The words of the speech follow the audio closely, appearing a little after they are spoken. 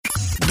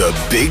The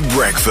Big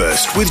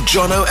Breakfast with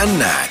Jono and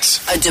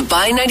Nat. A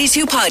Dubai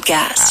 92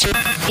 podcast.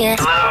 Yeah.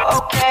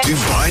 Okay.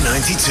 Dubai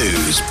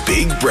 92's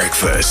Big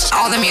Breakfast.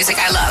 All the music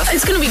I love.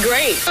 It's going to be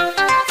great.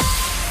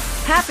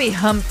 Happy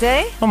Hump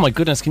Day. Oh my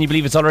goodness, can you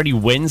believe it's already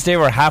Wednesday?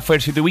 We're halfway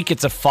through the week.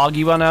 It's a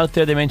foggy one out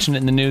there. They mentioned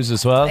it in the news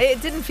as well.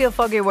 It didn't feel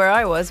foggy where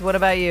I was. What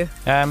about you?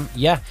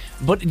 Yeah.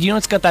 But you know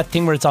it's got that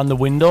thing where it's on the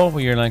window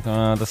where you're like,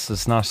 oh, this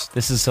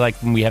is like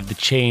when we have the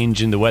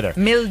change in the weather.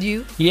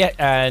 Mildew. Yeah,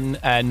 and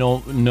no.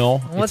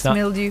 What's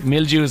mildew?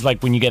 Mildew is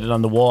like when you get it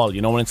on the wall,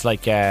 you know, when it's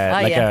like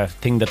a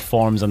thing that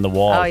forms on the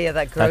wall. Oh yeah,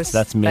 that gross.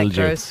 That's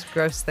mildew. That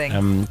gross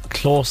thing.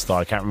 Close though,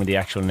 I can't remember the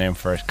actual name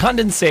for it.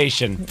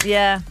 Condensation.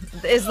 Yeah,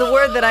 is the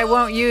word that I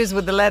won't use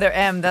with the letter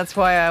M. That's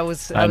why I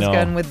was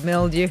going with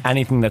mildew.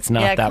 Anything that's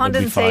not that would be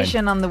fine.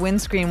 Condensation on the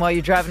windscreen while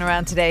you're driving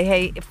around today.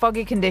 Hey,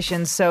 foggy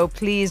conditions, so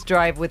please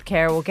drive with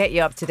care. We'll get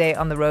you up to date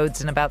on the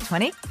roads in about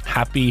 20.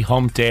 Happy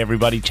Hump Day,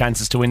 everybody.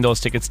 Chances to win those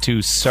tickets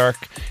to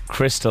Cirque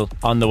Crystal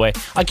on the way.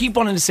 I keep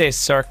wanting to say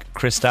Cirque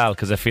Cristal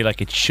because I feel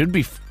like it should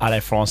be à la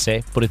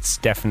français, but it's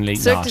definitely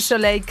Cirque not. du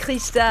Soleil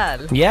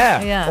Cristal.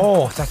 Yeah.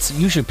 Oh,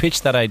 you should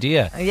pitch that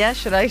idea. Yeah,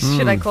 should I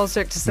call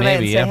Cirque du Soleil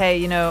Maybe, and say, hey,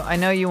 you know, I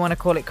know you want to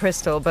call it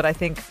Crystal, but I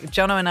think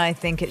Jono and I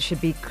think it should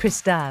be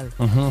Cristal.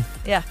 Mm-hmm.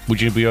 Yeah. Would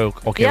you be okay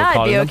with calling them?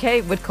 Yeah, I'd be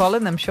okay with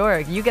calling them, sure.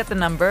 You get the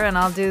number and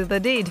I'll do the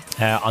deed.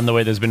 On the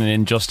way, there's been an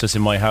injustice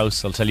in my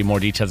house. I'll tell you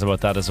more details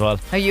about that as well.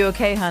 Are you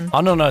okay, hon?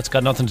 Oh, no, it's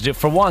got nothing to do.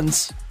 For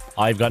once,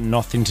 I've got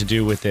nothing to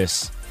do with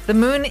this. The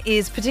moon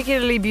is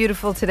particularly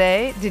beautiful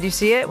today. Did you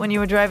see it when you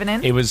were driving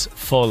in? It was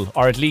full,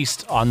 or at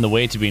least on the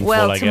way to being full,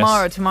 I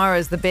guess. Tomorrow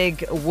is the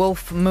big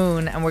wolf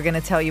moon, and we're going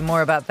to tell you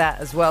more about that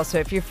as well. So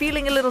if you're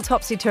feeling a little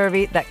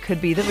topsy-turvy, that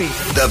could be the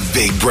reason. The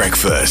Big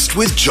Breakfast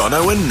with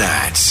Jono and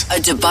Nat. A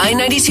Dubai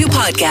 92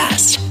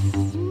 podcast.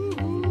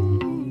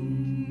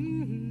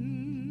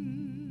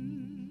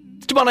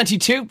 Dubai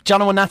 92,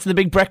 Jono and Nat in the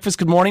Big Breakfast.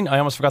 Good morning. I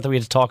almost forgot that we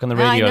had to talk on the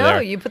radio there. I know,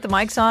 you put the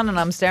mics on and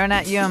I'm staring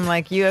at you. I'm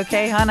like, you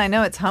okay, hon? I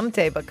know it's Hump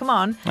Day, but come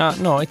on.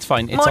 No, it's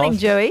fine. Morning,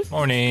 Joey.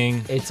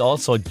 Morning. It's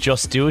also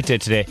Just Do It Day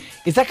today.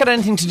 Is that got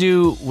anything to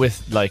do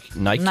with like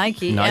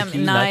Nike?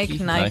 Nike,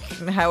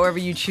 however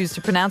you choose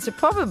to pronounce it,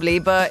 probably.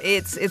 But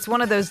it's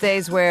one of those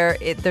days where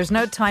there's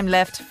no time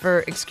left for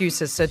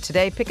excuses. So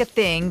today, pick a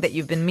thing that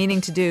you've been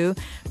meaning to do,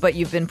 but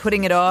you've been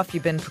putting it off,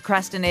 you've been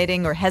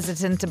procrastinating or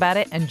hesitant about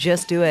it, and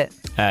just do it.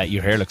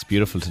 Your hair looks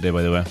beautiful today,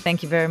 by the way.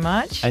 Thank you very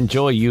much. And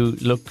Joy, you've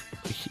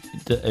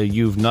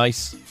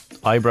nice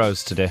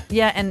eyebrows today.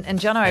 Yeah, and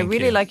Jono, I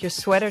really like your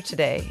sweater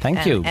today.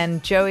 Thank you.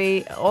 And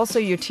Joey, also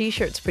your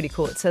t-shirt's pretty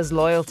cool. It says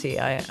loyalty.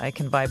 I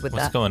can vibe with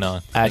that. What's going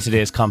on? Today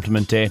is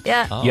compliment day.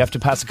 Yeah. You have to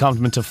pass a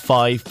compliment to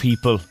 5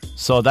 people.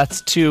 So that's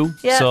 2.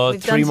 Yeah, so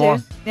we've 3 done more.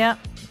 2. Yeah.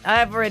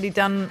 I've already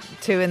done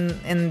 2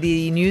 in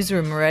the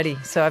newsroom already,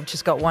 so I've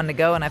just got 1 to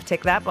go, and I've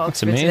ticked that box. That's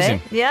for amazing.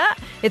 Today. Yeah,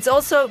 it's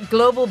also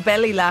Global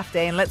Belly Laugh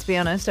Day, and let's be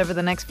honest, over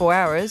the next 4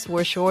 hours,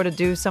 we're sure to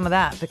do some of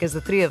that because the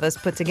 3 of us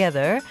put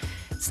together,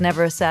 it's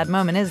never a sad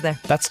moment, is there?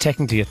 That's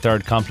technically a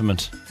third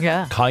compliment.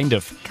 Yeah, kind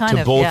of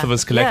to both of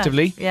us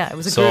collectively. Yeah, it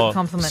was a group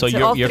compliment. So to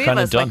all you're 3 kind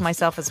of of us, done. like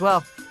myself as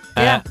well.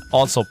 Yeah.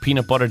 Also,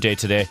 peanut butter day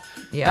today.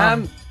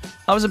 Yeah.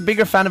 I was a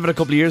bigger fan of it a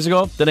couple of years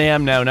ago than I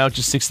am now. Now it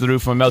just sticks to the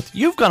roof of my mouth.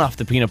 You've gone off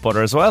the peanut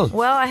butter as well.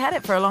 Well, I had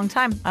it for a long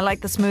time. I like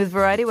the smooth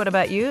variety. What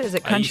about you? Is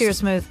it crunchy or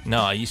smooth? No,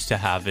 I used to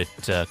have it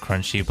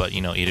crunchy, but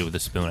eat it with a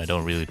spoon. I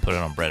don't really put it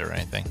on bread or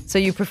anything. So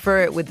you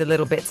prefer it with the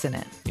little bits in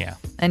it? Yeah.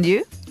 And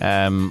you?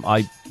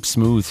 I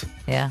smooth.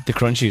 Yeah. The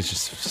crunchy is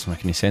just doesn't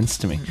make any sense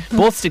to me.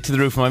 Both stick to the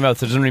roof of my mouth.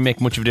 So it doesn't really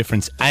make much of a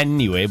difference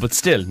anyway, but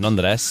still,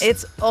 nonetheless.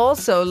 It's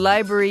also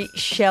Library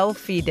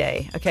Shelfie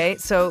Day, okay?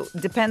 So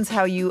depends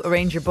how you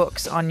arrange your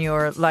books on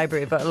your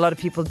library, but a lot of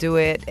people do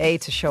it,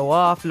 to show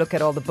off, look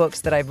at all the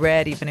books that I've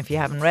read, even if you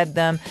haven't read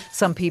them.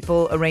 Some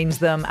people arrange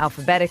them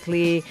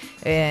alphabetically,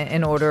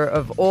 in order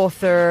of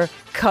author,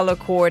 color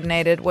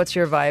coordinated. What's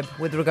your vibe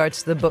with regards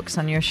to the books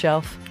on your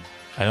shelf?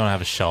 I don't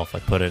have a shelf. I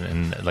put it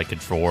in like a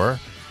drawer.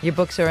 Your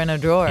books are in a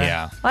drawer.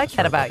 Yeah. I like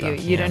that about you.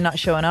 You're not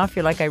showing off.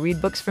 You're like, I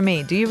read books for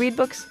me. Do you read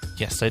books?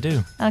 Yes, I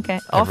do. Okay.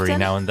 Every Often?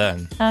 now and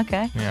then.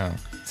 Okay. Yeah.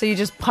 So you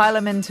just pile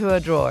them into a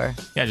drawer?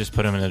 Yeah, just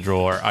put them in a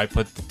drawer. I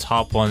put the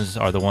top ones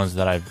are the ones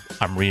that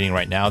I'm reading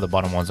right now. The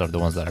bottom ones are the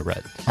ones that I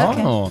read.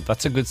 Okay. Oh,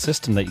 that's a good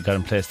system that you got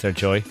in place there,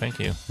 Joy. Thank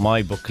you.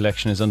 My book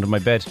collection is under my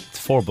bed. It's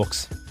 4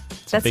 books.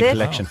 That's a big it?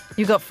 collection.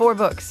 You got 4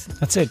 books?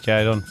 That's it, yeah.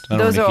 I don't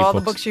Those really are keep all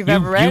the books books you've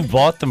ever read? You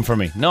bought them for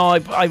me. No,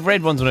 I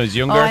read ones when I was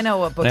younger. Oh, I know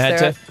what books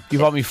they're. You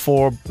bought me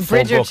 4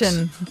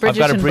 Bridgerton. books. I've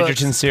got a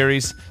Bridgerton books.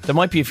 series. There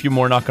might be a few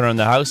more knocking around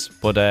the house,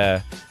 but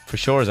for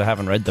sure as I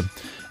haven't read them.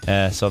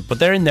 But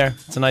they're in there.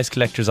 It's a nice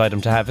collector's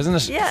item to have, isn't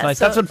it? Yeah. It's nice.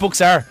 So That's what books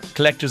are.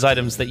 Collector's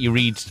items that you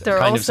read they're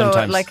kind of also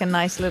sometimes. like a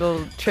nice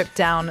little trip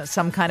down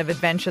some kind of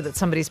adventure that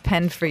somebody's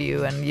penned for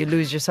you, and you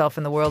lose yourself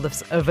in the world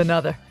of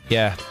another.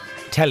 Yeah.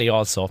 Telly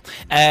also.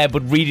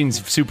 But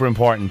reading's super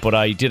important, but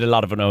I did a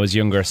lot of it when I was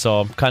younger, so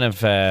I'm kind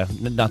of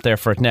not there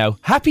for it now.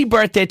 Happy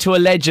birthday to a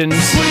legend.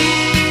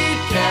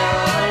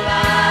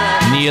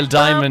 Neil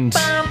Diamond.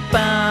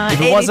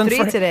 If it wasn't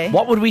for today.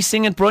 What would we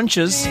sing at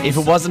brunches if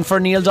it wasn't for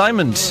Neil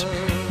Diamond?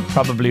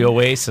 Probably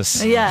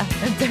Oasis. Yeah,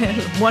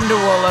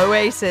 Wonderwall,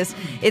 Oasis.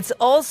 It's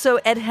also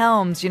Ed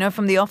Helms,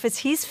 from The Office.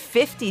 He's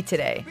 50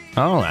 today.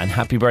 Oh, and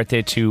happy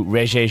birthday to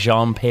Regé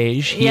Jean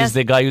Page. He's Yes.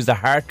 the guy who's the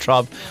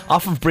heartthrob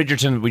off of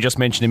Bridgerton we just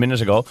mentioned a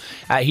minute ago.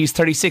 He's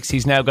 36.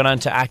 He's now gone on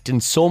to act in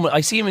so much.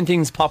 I see him in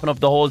things popping up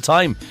the whole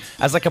time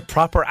as like a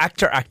proper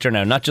actor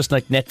now, not just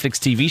like Netflix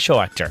TV show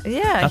actor.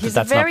 Yeah, Not he's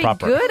that a that's not very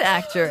proper. good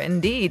actor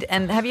indeed.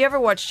 And have you ever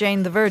watched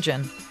Jane the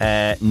Virgin?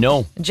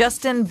 No.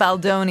 Justin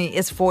Baldoni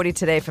is 40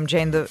 today from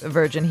Jane the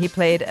Virgin. He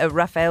played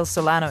Raphael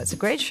Solano. It's a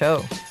great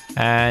show.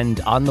 And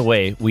on the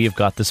way, we have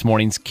got this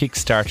morning's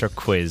Kickstarter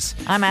quiz,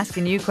 I'm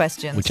asking you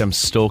questions. which I'm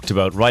stoked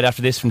about. Right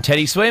after this from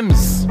Teddy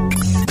Swims.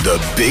 The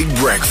Big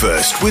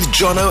Breakfast with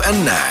Jono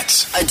and Nat.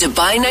 A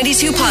Dubai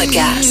 92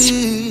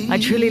 podcast. I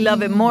truly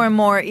love it more and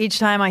more each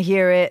time I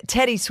hear it.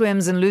 Teddy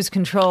Swims and Lose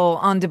Control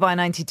on Dubai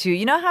 92.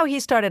 You know how he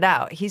started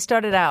out? He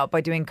started out by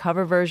doing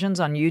cover versions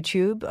on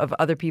YouTube of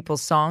other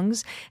people's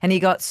songs, and he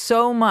got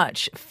so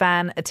much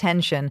fan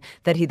attention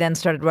that he then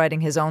started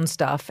writing his own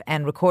stuff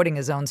and recording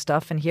his own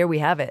stuff, and here we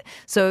have it.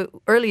 So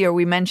earlier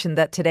we mentioned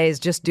that today is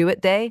Just Do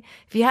It Day.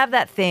 If you have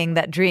that thing,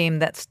 that dream,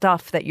 that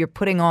stuff that you're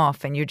putting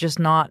off and you're just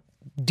not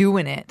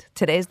doing it,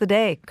 today's the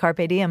day.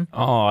 Carpe diem.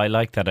 Oh, I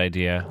like that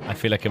idea. I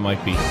feel like it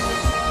might be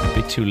a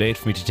bit too late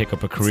for me to take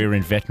up a career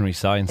in veterinary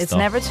science. It's though.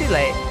 never too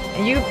late.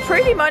 And you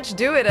pretty much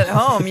do it at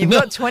home. You've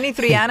got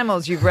 23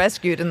 animals you've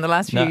rescued in the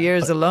last few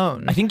years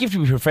alone. I think you have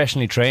to be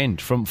professionally trained.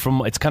 From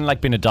it's kind of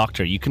like being a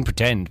doctor. You can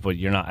pretend, but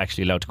you're not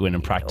actually allowed to go in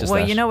and practice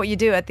Well, that. you know what you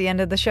do at the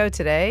end of the show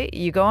today?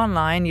 You go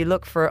online, you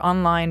look for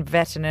online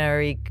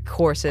veterinary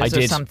courses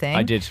or something.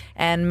 I did.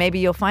 And maybe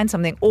you'll find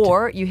something.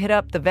 Or you hit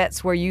up the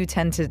vets where you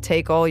tend to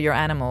take all your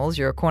animals,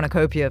 your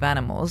cornucopia of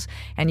animals,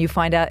 and you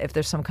find out if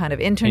there's some kind of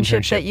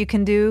internship. That you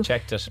can do.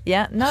 Checked it.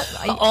 Yeah,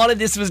 All of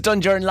this was done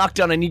during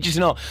lockdown. I need you to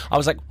know. I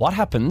was like, what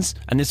happens?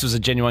 And this was a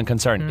genuine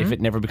concern if it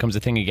never becomes a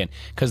thing again.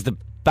 Because the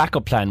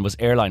backup plan was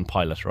airline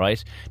pilot,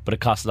 right? But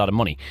it costs a lot of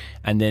money.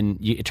 And then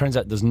it turns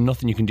out there's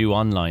nothing you can do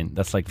online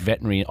that's like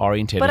veterinary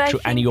orientated through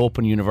any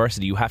open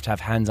university. You have to have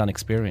hands-on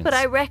experience. But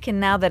I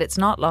reckon now that it's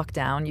not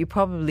lockdown, you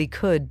probably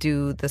could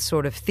do the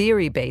sort of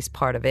theory-based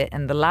part of it,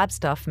 and the lab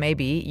stuff,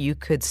 maybe you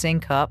could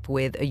sync up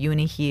with a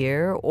uni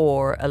here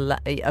or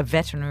a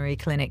veterinary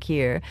clinic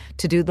here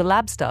to do the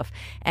lab stuff.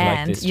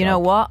 And you know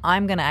what?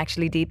 I'm going to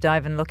actually deep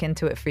dive and look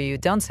into it for you.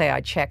 Don't say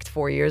I checked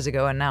 4 years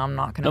ago and now I'm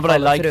not going to. No, but I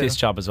like this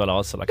job as well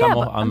also. Like, yeah,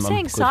 I'm I'm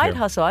saying good side here.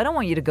 hustle. I don't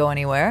want you to go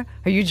anywhere.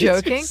 Are you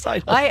joking?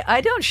 Side hustle.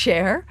 I don't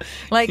share.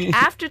 Like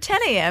after 10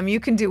 a.m. you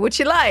can do what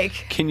you like.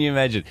 Can you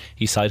imagine?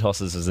 He side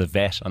hustles as a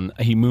vet and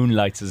he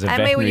moonlights as a I mean,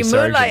 when veterinary you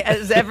surgeon. moonlight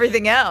as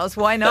everything else,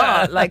 why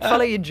not? Like,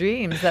 follow your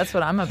dreams. That's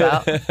what I'm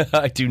about.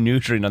 I do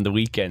neutering on the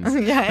weekends.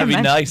 Yeah, That'd be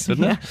imagine. nice,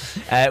 wouldn't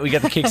it? We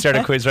got the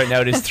Kickstarter quiz right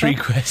now. It is 3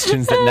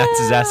 questions that Nats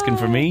is asking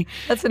for me.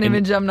 That's an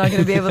image I'm not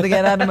going to be able to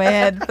get out of my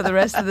head for the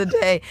rest of the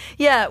day.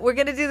 Yeah, we're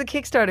going to do the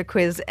Kickstarter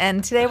quiz,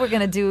 and today we're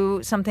going to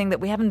do something that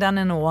we haven't done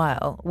in a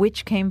while.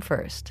 Which came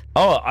first?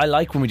 Oh, I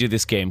like when we do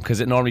this game because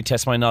it normally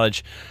tests my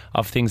knowledge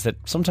of things that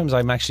sometimes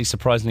I'm actually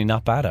surprisingly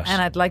not bad at.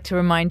 And I'd like to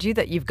remind you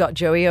that you've got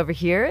Joey over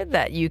here,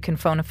 that you can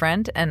phone a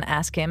friend and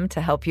ask him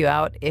to help you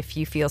out if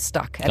you feel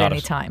stuck at Got any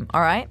it. time.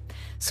 All right?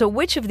 So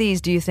which of these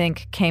do you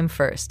think came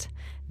first?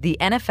 The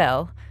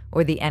NFL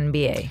or the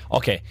NBA?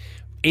 Okay.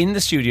 In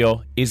the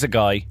studio is a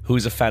guy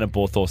who's a fan of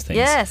both those things.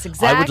 Yes,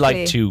 I would like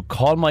exactly.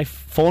 to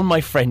phone my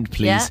friend,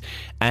 please, Yeah.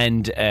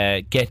 and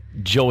get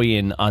Joey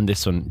in on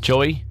this one.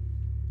 Joey,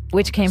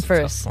 Which came That's a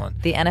tough first? one.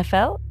 The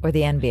NFL or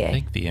the NBA? I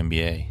think the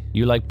NBA.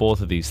 you like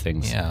both of these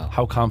things. Yeah.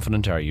 How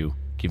confident are you?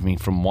 Give me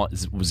from what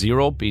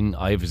 0 being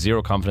I have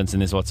zero confidence in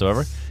this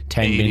whatsoever.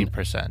 10 being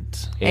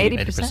 80%.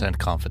 80%?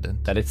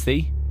 confident that it's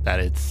the. that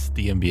it's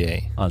the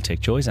NBA. I'll take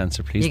Joey's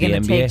answer, please. You're the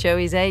going to NBA. take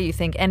Joey's A? You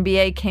think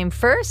NBA came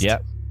first? Yeah.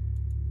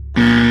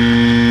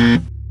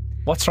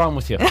 What's wrong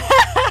with you?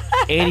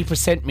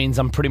 80% means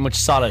I'm pretty much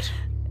solid.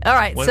 All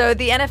right, so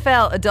the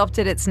NFL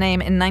adopted its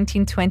name in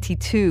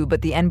 1922,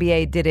 but the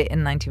NBA did it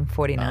in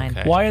 1949.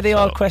 Okay. Why are they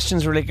all So-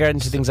 questions regarding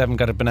to things I haven't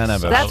got a banana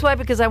about? That's why,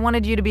 because I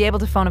wanted you to be able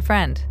to phone a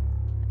friend.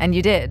 And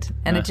you did.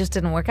 And it just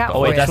didn't work out Oh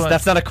for wait, you.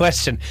 that's not a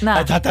question. No.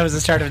 I thought that was the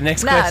start of the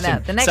next question. No,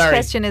 the next Sorry.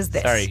 question is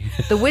this. Sorry.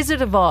 The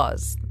Wizard of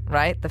Oz,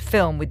 right? The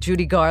film with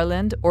Judy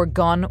Garland, or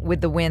Gone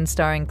with the Wind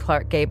starring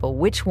Clark Gable.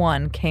 Which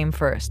one came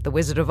first? The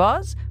Wizard of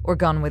Oz or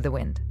Gone with the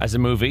Wind? As a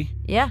movie,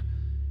 Yeah.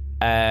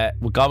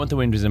 Gone with the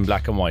Wind was in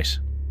black and white,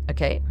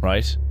 Okay.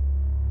 right?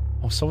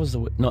 Oh, so was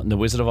the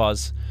Wizard of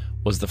Oz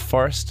was the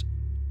first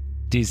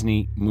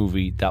Disney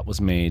movie that was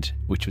made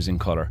which was in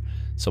colour.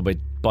 So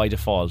by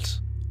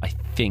default, I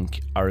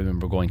think I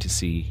remember going to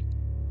see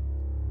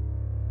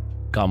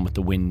Gone with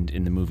the Wind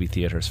in the movie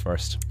theatres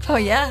first. Oh,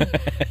 yeah.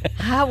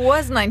 How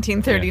was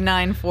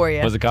 1939 for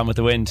you? Was it Gone with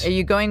the Wind? Are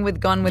you going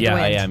with Gone with Yeah,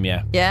 the Wind? I am,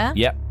 yeah. Yeah?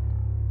 Yep.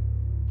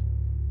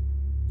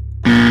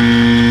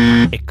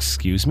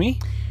 Excuse me?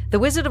 The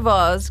Wizard of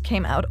Oz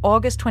came out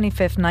August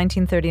 25th,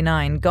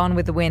 1939. Gone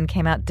with the Wind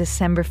came out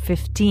December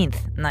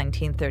 15th,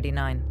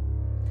 1939.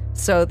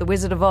 So The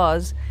Wizard of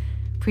Oz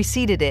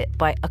preceded it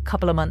by a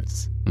couple of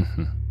months.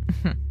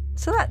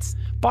 So that's...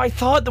 But I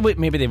thought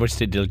maybe they were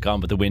still Gone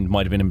with the Wind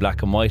might have been in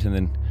black and white, and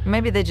then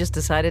Maybe they just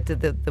decided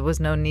that there was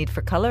no need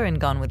for colour in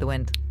Gone with the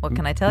Wind. What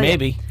can I tell you?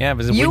 maybe, yeah, it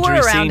was a You were wintry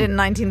around scene. in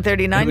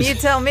 1939. You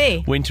tell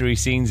me. Wintry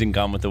scenes in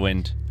Gone with the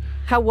Wind.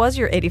 How was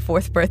your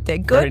 84th birthday?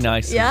 Good? Very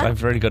nice. Yeah?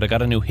 Very good. I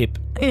got a new hip.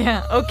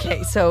 Yeah.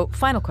 Okay, so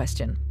final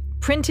question.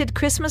 Printed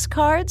Christmas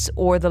cards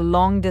or the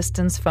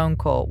long-distance phone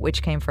call?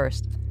 Which came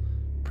first?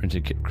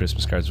 Printed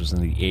Christmas cards was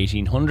in the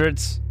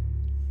 1800s.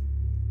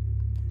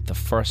 The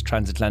first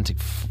transatlantic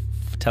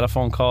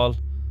telephone call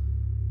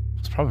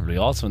was probably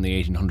also in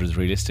the 1800s,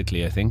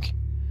 realistically, I think.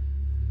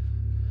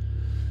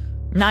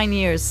 9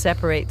 years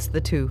separates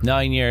the two.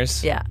 9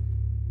 years. Yeah.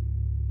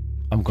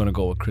 I'm going to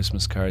go with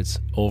Christmas cards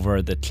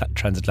over the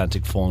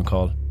transatlantic phone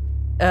call.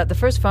 The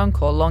first phone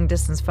call,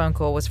 long-distance phone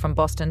call, was from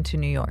Boston to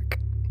New York.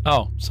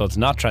 Oh, so it's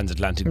not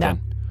transatlantic No.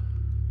 then.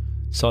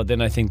 So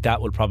then I think that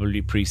will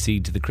probably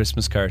precede the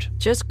Christmas card.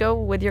 Just go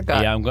with your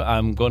gut. Yeah,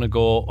 I'm going to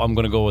go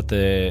with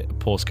the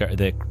postcard,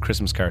 the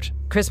Christmas card.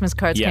 Christmas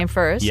cards Yeah. came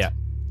first. Yeah.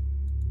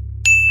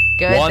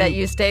 Good One- that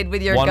you stayed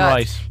with your one gut.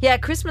 right. Yeah,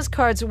 Christmas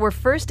cards were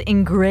first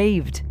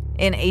engraved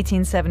in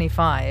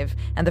 1875,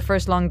 and the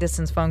first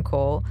long-distance phone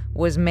call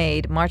was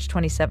made March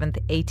 27th,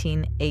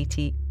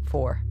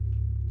 1884.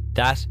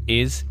 That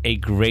is a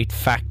great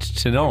fact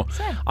to know.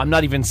 So. I'm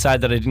not even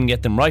sad that I didn't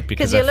get them right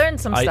because 'Cause you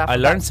learned some stuff I about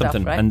learned stuff,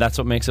 something, right? and that's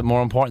what makes it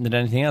more important than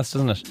anything else,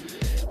 doesn't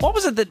it? What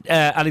was it that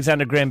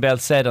Alexander Graham Bell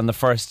said on the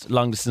first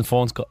long distance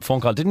phone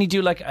call? Didn't he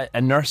do like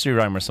a nursery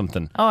rhyme or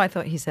something? Oh, I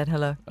thought he said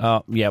hello.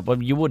 Yeah,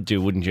 well, you would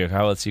do, wouldn't you?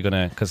 How else are you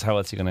gonna? Because how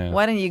else are you gonna?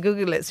 Why don't you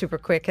Google it super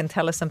quick and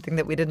tell us something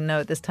that we didn't know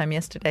at this time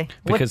yesterday?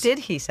 Because- what did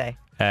he say?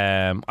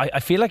 I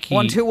feel like he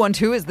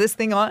 1212, is this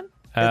thing on?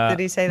 Did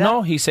he say that?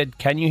 No, he said,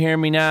 "Can you hear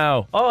me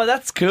now?" Oh,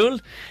 that's cool.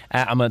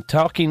 I'm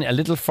talking a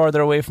little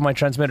further away from my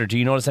transmitter. Do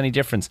you notice any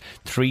difference?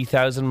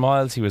 3,000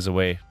 miles he was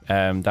away.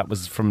 That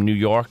was from New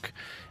York.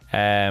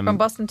 From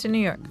Boston to New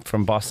York.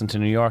 From Boston to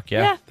New York,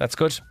 yeah. Yeah. That's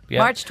good. Yeah.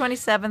 March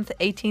 27th,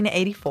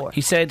 1884. He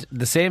said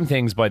the same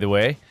things, by the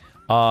way,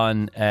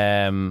 on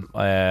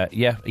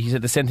he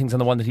said the same things on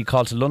the one that he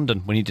called to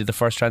London when he did the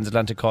first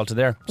transatlantic call to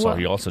there. So Well-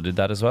 he also did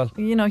that as well.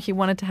 You know, he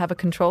wanted to have a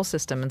control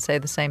system and say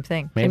the same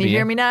thing. Can Maybe, you hear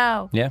yeah. me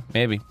now? Yeah,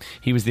 maybe.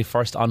 He was the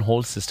first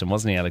on-hold system,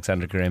 wasn't he,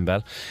 Alexander Graham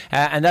Bell?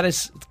 And that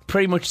is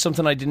pretty much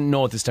something I didn't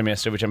know at this time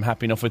yesterday, which I'm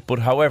happy enough with. But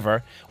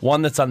however,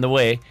 one that's on the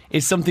way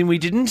is something we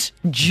didn't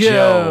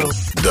Joe.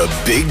 The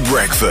Big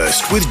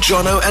Breakfast with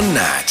Jono and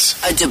Nat.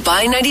 A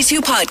Dubai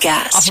 92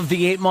 podcast. Off of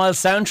the 8 Mile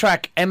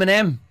soundtrack,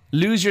 Eminem.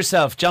 Lose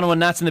Yourself. Jono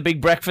and Nat's in the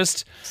Big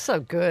Breakfast. So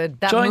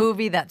good. That Join-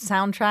 movie, that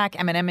soundtrack,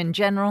 Eminem in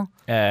general.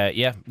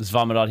 Yeah, there's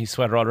vomit on his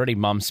sweater already.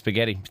 Mom's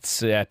spaghetti. It's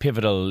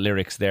pivotal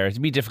lyrics there.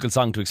 It'd be a difficult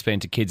song to explain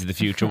to kids of the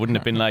future, wouldn't it?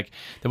 Have been like,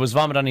 there was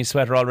vomit on his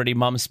sweater already.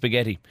 Mom's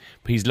spaghetti.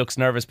 He looks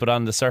nervous, but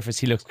on the surface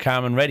he looks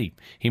calm and ready.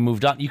 He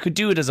moved on. You could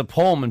do it as a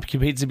poem, and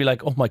kids would be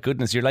like, "Oh my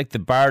goodness, you're like the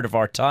bard of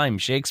our time,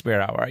 Shakespeare.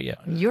 How are you?"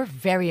 You're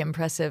very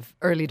impressive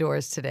early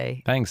doors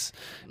today. Thanks.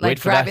 Like Wait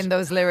for grabbing that.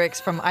 those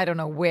lyrics from I don't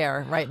know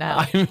where right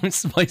now.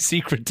 My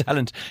secret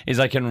talent is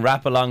I can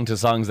rap along to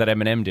songs that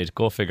Eminem did.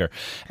 Go figure.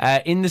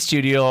 In the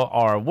studio,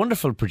 our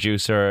wonderful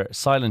producer,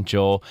 Silent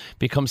Joe,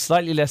 becomes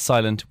slightly less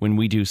silent when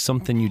we do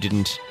something you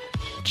didn't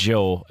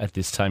Joe at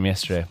this time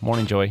yesterday.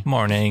 Morning, Joey.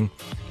 Morning.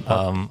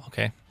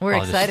 Okay. We're I'll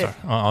just excited. start.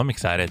 Oh, I'm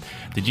excited.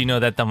 Did you know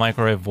that the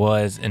microwave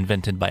was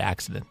invented by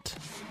accident?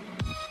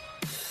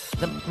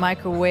 The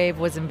microwave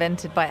was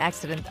invented by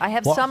accident. I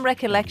have What? some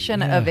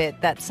recollection of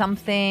it, that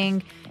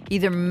something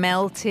either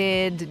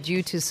melted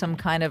due to some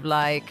kind of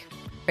like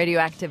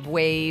radioactive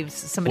waves.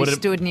 Somebody Would it-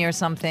 stood near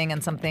something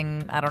and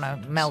something, I don't know,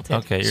 melted.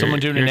 Okay. Someone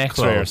doing an you're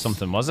X-ray or close.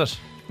 something, was it?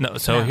 No,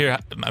 so No. here,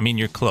 I mean,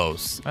 you're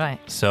close. Right.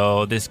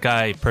 So this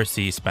guy,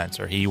 Percy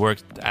Spencer, he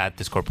worked at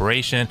this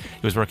corporation.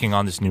 He was working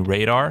on this new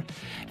radar.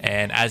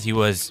 And as he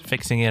was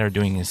fixing it or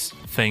doing his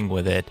thing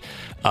with it,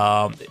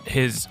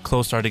 his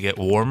clothes started to get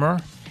warmer.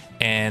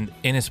 And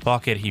in his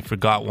pocket, he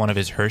forgot one of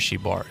his Hershey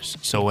bars.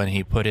 So when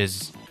he put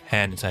his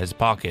hand inside his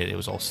pocket, it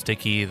was all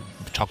sticky.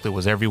 The chocolate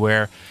was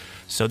everywhere.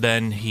 So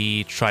then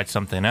he tried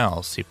something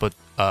else. He put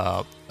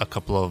a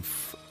couple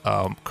of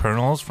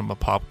kernels from a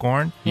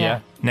popcorn Yeah.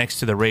 next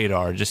to the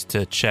radar just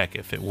to check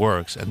if it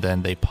works, and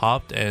then they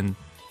popped and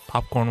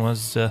popcorn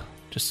was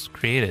just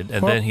created.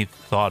 And then he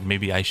thought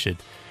maybe I should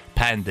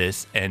patent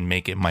this and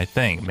make it my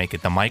thing, make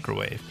it the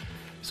microwave.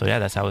 So yeah,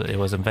 that's how it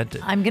was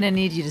invented. I'm going to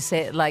need you to say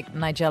it like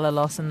Nigella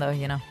Lawson, though,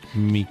 you know.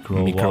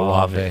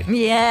 Microwave.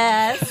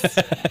 Yes.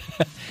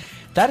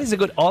 That is a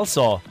good.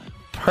 Also,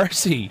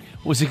 Percy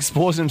was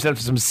exposing himself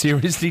to some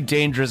seriously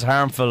dangerous,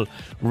 harmful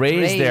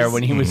rays there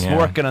when he was Yeah.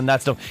 working on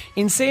that stuff.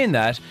 In saying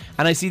that,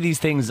 and I see these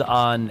things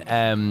on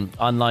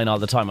online all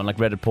the time on like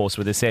Reddit posts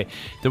where they say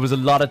there was a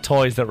lot of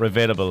toys that were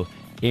available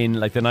in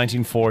like the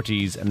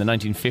 1940s and the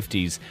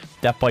 1950s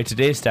that by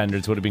today's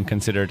standards would have been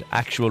considered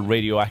actual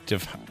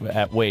radioactive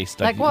waste.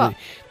 Like what?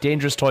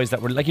 Dangerous toys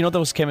that were like, you know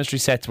those chemistry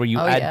sets where you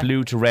Oh, add yeah.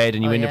 blue to red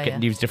and you Oh, end yeah, up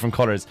getting yeah. these different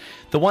colours.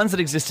 The ones that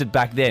existed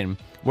back then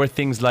were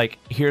things like,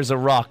 here's a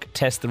rock,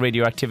 test the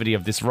radioactivity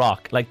of this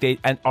rock, like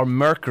or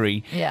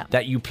mercury Yeah.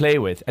 that you play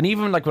with. And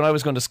even like when I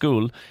was going to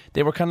school,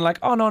 they were kind of like,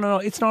 oh no,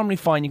 it's normally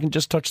fine, you can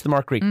just touch the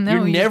mercury. No,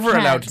 You're you never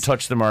allowed can't. to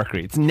touch the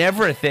mercury. It's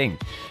never a thing.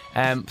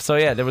 So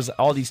yeah, there was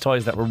all these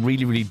toys that were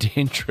really, really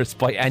dangerous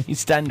by any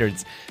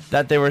standards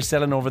that they were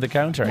selling over the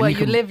counter. Well, And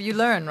you live, you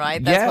learn,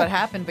 right? That's Yeah. what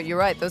happened. But you're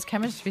right, those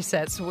chemistry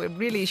sets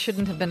really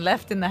shouldn't have been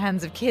left in the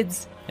hands of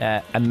kids.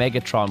 A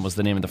Megatron was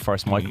the name of the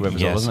first microwave,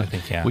 as well, Yes, wasn't it? I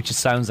think, yeah. Which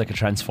sounds like a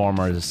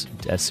Transformers,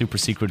 a super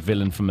secret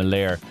villain from a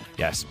lair.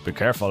 Yes, be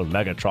careful,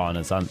 Megatron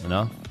is on,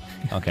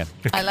 Okay.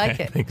 I like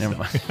it. Never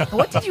mind.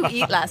 What did you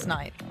eat last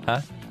night?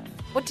 Huh?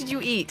 What did you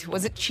eat?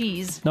 Was it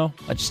cheese? No,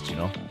 I just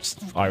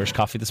Irish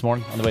coffee this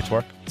morning on the way to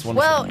work. It's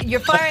wonderful. Well,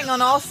 you're firing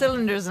on all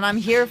cylinders and I'm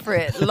here for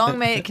it. Long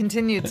may it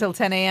continue till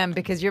 10 a.m.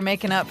 because you're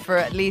making up for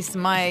at least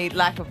my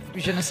lack of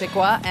je ne sais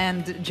quoi,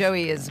 and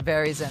Joey is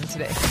very zen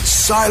today.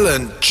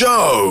 Silent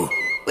Joe.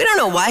 We don't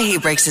know why he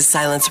breaks his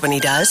silence when he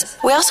does.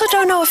 We also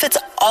don't know if it's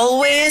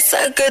always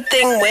a good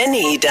thing when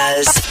he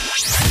does.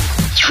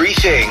 3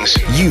 things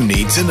you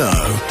need to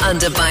know. On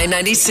Dubai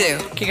 92.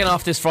 Kicking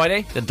off this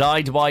Friday, the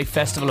Dubai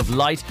Festival of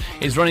Light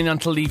is running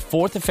until the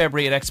 4th of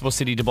February at Expo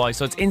City Dubai.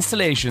 So it's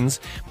installations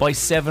by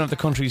 7 of the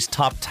country's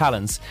top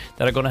talents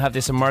that are going to have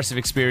this immersive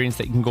experience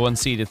that you can go and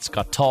see. It's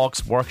got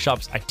talks,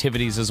 workshops,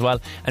 activities as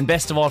well. And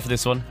best of all for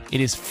this one,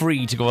 it is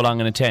free to go along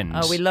and attend.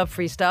 Oh, we love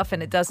free stuff,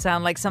 and it does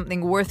sound like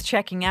something worth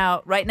checking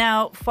out. Right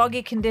now,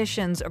 foggy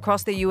conditions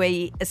across the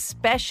UAE,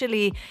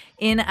 especially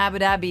in Abu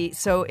Dhabi.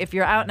 So if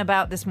you're out and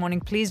about this morning,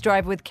 please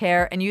drive with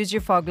care and use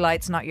your fog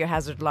lights, not your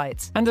hazard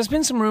lights. And there's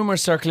been some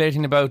rumours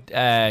circulating about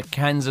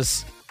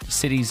Kansas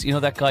City's, you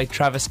know, that guy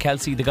Travis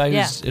Kelce, the guy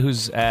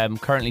who's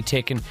currently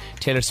taking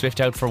Taylor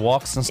Swift out for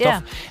walks and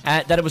stuff,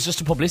 that it was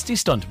just a publicity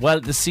stunt. Well,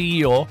 the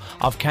CEO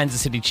of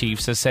Kansas City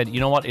Chiefs has said, you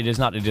know what, it is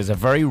not. It is a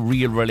very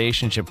real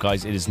relationship,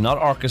 guys. It is not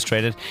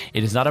orchestrated.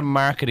 It is not a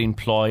marketing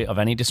ploy of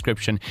any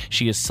description.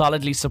 She has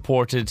solidly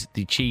supported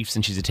the Chiefs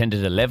and she's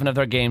attended 11 of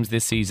their games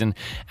this season,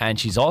 and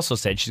she's also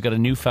said she's got a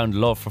newfound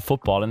love for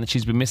football and that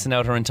she's been missing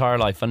out her entire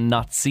life and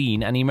not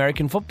seeing any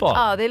American football.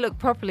 Oh, they look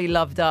properly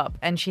loved up,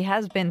 and she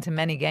has been to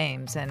many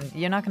games, and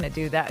you're not going to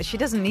do that. She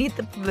doesn't need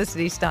the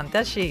publicity stunt,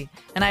 does she?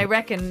 And I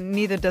reckon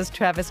neither does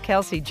Travis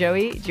Kelce.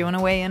 Joey, do you want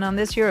to weigh in on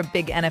this? You're a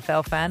big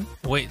NFL fan.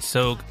 Wait,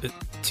 so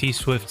T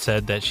Swift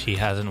said that she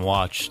hasn't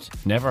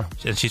watched, Never.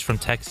 and she's from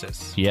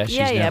Texas. Yeah, she's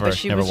never, but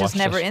she never was just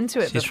watched never it. into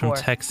it She's before.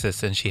 from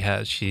Texas, and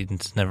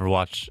she's never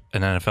watched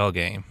an NFL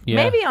game. Yeah.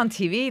 Maybe on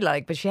TV,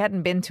 but she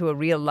hadn't been to a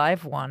real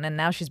live one, and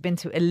now she's been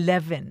to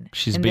 11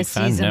 She's in a big this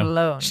fan season now.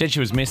 alone. She said she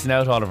was missing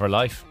out all of her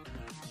life.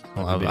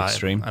 Well, A bit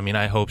extreme. I mean,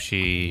 I hope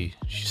she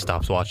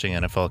stops watching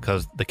NFL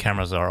because the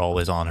cameras are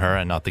always on her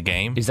and not the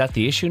game. Is that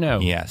the issue now?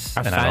 Yes,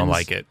 Are and I don't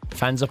like it.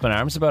 Fans up in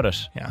arms about it.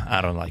 Yeah,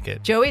 I don't like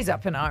it. Joey's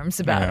up in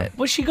arms about Yeah. it.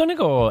 Was she going to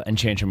go and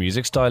change her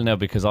music style now,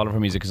 because all of her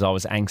music is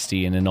always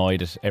angsty and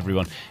annoyed at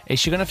everyone? Is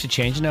she going to have to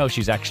change now if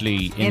she's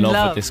actually in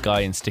love with this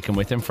guy and sticking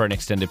with him for an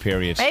extended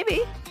period?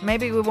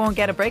 Maybe we won't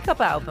get a breakup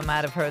album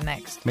out of her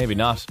next. Maybe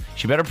not.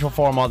 She better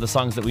perform all the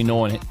songs that we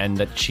know and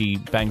that she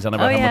bangs on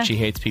about how much she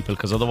hates people,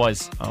 because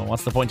otherwise,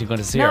 what's the point of going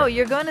to see her? No,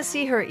 you're going to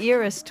see her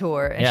Eras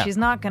tour, and Yeah. she's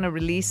not going to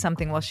release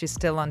something while she's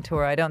still on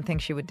tour. I don't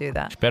think she would do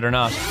that. Better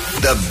not.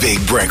 The Big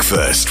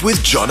Breakfast with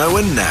Jono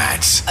and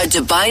Nat. A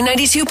Dubai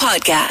 92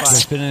 podcast.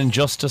 There's been an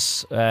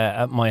injustice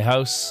at my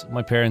house.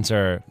 My parents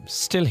are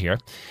still here.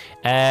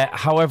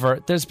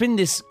 However, there's been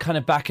this kind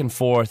of back and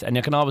forth, and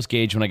I can always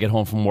gauge when I get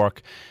home from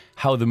work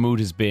how the mood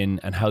has been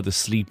and how the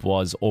sleep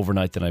was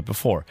overnight the night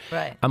before.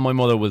 Right. And my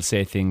mother will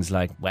say things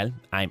like, well,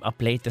 I'm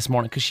up late this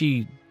morning, because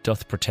she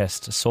doth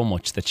protest so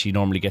much that she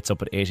normally gets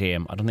up at 8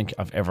 a.m. I don't think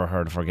I've ever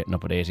heard of her getting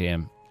up at 8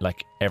 a.m.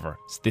 like ever.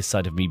 It's this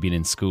side of me being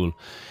in school.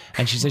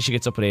 And she says she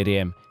gets up at 8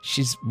 a.m.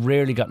 She's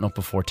rarely gotten up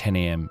before 10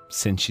 a.m.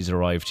 since she's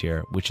arrived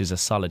here, which is a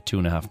solid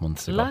 2.5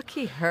 months ago.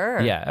 Lucky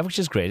her. Yeah, which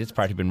is great. It's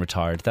part of being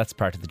retired. That's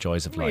part of the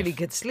joys of life. Really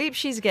good sleep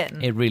she's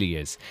getting. It really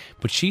is.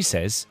 But she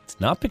says it's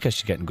not because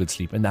she's getting good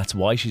sleep, and that's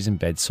why she's in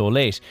bed so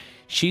late.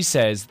 She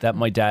says that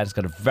my dad has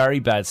got a very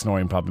bad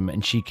snoring problem,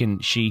 and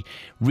she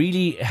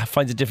really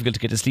finds it difficult to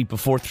get to sleep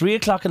before 3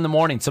 o'clock in the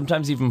morning,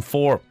 sometimes even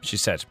 4, she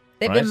said.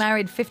 They've right? been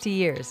married 50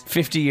 years.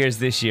 50 years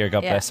this year,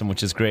 God bless them,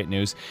 which is great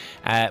news.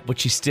 But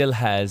she still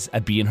has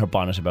a bee in her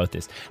bonnet about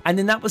this. And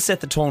then that will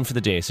set the tone for the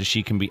day, so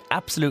she can be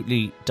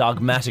absolutely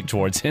dogmatic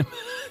towards him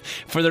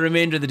for the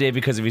remainder of the day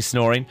because of his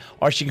snoring,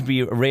 or she can be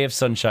a ray of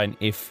sunshine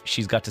if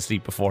she's got to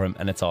sleep before him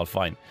and it's all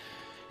fine.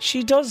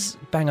 She does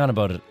bang on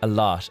about it a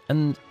lot.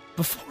 And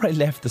before I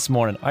left this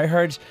morning, I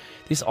heard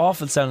this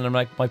awful sound, and I'm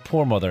like, my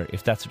poor mother,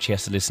 if that's what she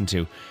has to listen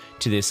to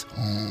this.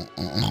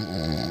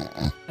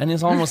 And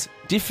it's almost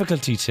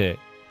difficulty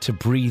to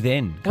breathe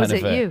in. Was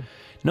it you?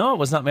 No, it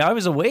was not me. I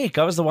was awake.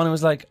 I was the one who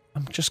was like,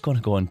 I'm just going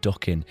to go and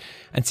duck in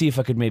and see if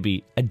I could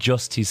maybe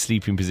adjust his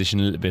sleeping position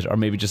a little bit, or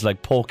maybe just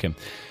like poke him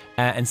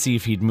and see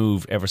if he'd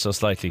move ever so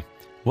slightly.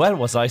 Well,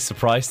 was I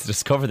surprised to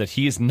discover that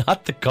he is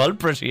not the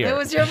culprit here. It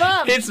was your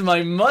mum. It's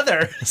my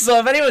mother. So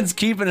if anyone's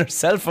keeping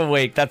herself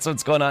awake, that's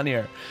what's going on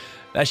here.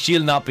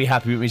 She'll not be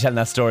happy with me telling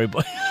that story,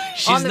 but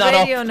she's on the not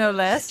radio, up. no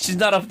less. She's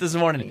not up this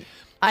morning.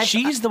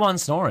 She's the one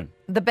snoring.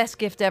 The best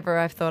gift ever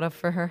I've thought of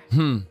for her.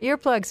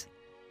 Earplugs.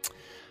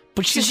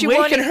 But she's she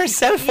waking wanted-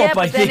 herself yeah, up, I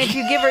but then think. if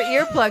you give her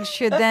earplugs,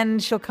 then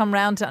she'll come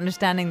round to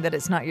understanding that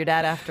it's not your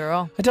dad after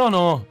all. I don't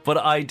know, but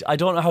I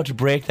don't know how to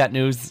break that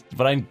news.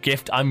 But I'm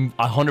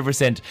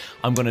 100%.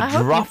 I'm going to I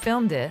hope drop. you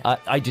filmed it.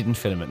 I didn't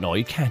film it. No,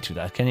 you can't do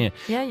that, can you?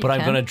 Yeah, you But I'm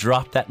can. going to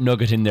drop that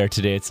nugget in there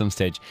today at some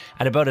stage.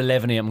 At about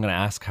 11 a.m, I'm going to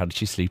ask, how did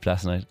she sleep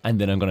last night? And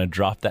then I'm going to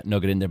drop that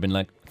nugget in there, being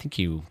like, I think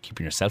you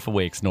keeping yourself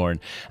awake snoring.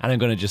 And I'm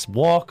going to just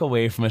walk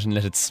away from it and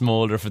let it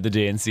smolder for the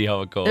day and see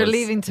how it goes. They're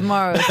leaving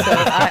tomorrow, so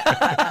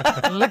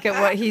I look at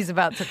what he's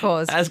about to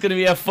cause. That's going to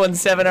be a fun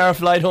 7-hour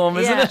flight home,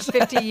 isn't Yeah, it?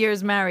 50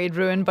 years married,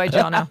 ruined by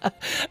Jono.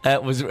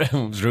 It was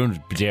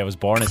ruined the day I was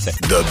born, I'd say.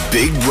 The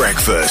Big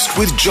Breakfast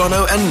with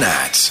Jono and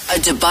Nat. A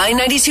Dubai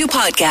 92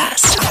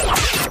 podcast.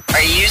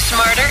 Are you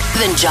smarter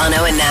than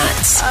Jono and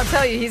Nats? I'll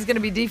tell you, he's going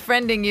to be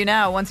defriending you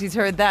now once he's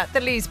heard that.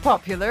 The least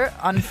popular,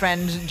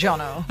 unfriend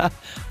Jono.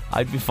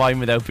 I'd be fine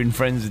without being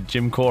friends with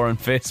Jim Core on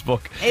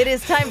Facebook. It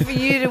is time for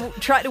you to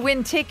try to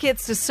win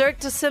tickets to Cirque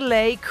du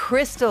Soleil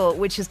Crystal,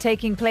 which is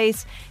taking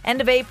place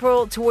end of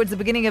April towards the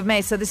beginning of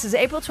May. So this is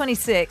April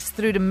 26th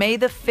through to May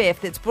the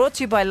 5th. It's brought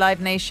to you by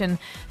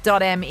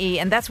livenation.me,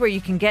 and that's where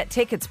you can get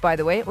tickets, by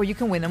the way, or you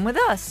can win them with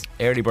us.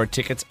 Early bird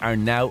tickets are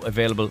now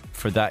available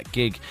for that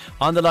gig.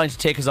 On the line to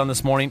take us on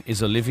this morning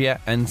is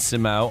Olivia and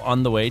Simao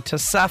on the way to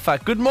Safa.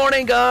 Good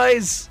morning,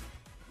 guys.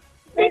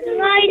 Good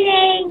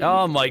morning.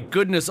 Oh my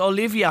goodness,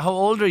 Olivia, how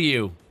old are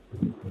you?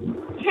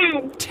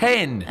 10.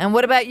 10. And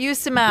what about you,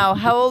 Simao?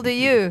 How old are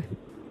you?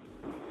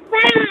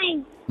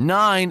 5.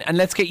 9. And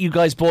let's get you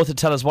guys both to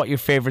tell us what your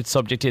favourite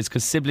subject is,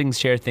 because siblings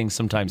share things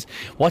sometimes.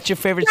 What's your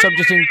favourite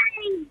subject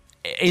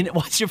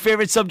what's your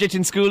favourite subject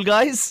in school,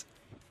 guys?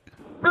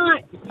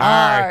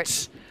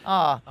 Art.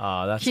 Oh,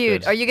 That's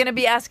cute. good. Are you going to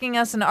be asking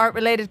us an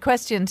art-related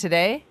question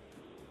today?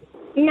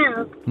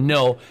 No.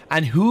 No.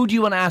 And who do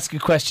you want to ask a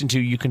question to?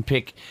 You can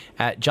pick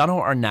Jono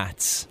or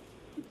Nats.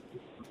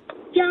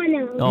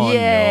 Jono. Oh,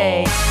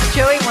 Yay. no.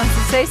 Joey wants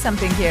to say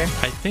something here.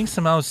 I think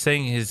Samal's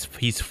saying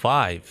he's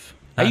 5.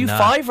 Are you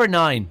 5 or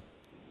 9?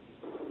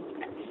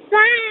 5.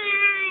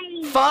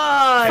 5.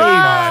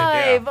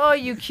 Five. Oh,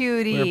 you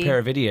cutie. We're a pair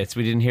of idiots.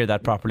 We didn't hear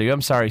that properly.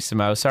 I'm sorry,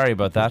 Simao. Sorry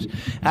about that.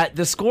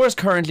 The scores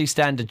currently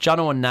stand at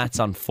Jono and Nats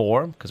on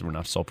 4, because we're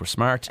not super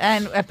smart.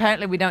 And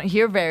apparently we don't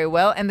hear very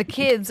well. And the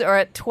kids are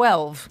at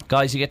 12.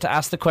 Guys, you get to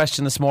ask the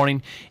question this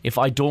morning. If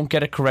I don't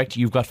get it correct,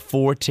 you've got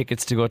 4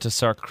 tickets to go to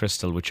Cirque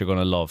Crystal, which you're going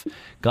to love.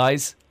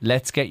 Guys,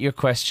 let's get your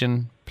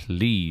question,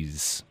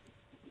 please.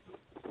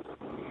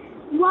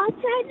 What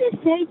are the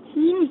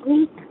 13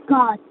 Greek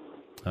gods?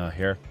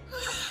 Here.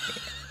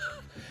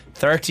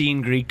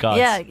 13 Greek gods.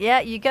 Yeah,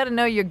 you got to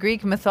know your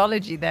Greek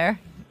mythology there.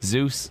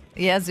 Zeus,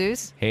 Yeah,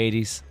 Zeus.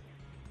 Hades,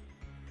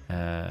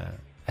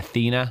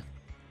 Athena,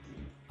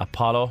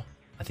 Apollo.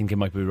 I think it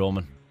might be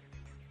Roman.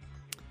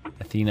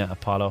 Athena,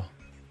 Apollo,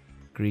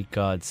 Greek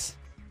gods.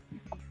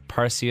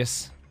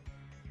 Perseus.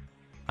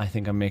 I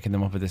think I'm making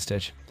them up at this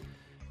stage.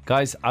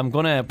 Guys, I'm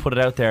going to put it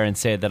out there and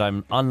say that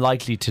I'm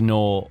unlikely to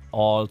know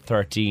all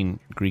 13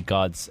 Greek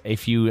gods.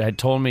 If you had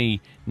told me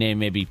name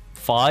maybe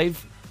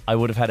 5, I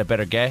would have had a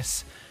better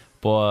guess.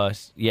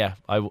 But yeah,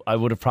 I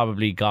would have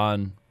probably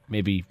gone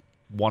maybe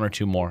 1 or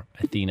 2 more.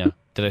 Athena.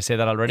 Did I say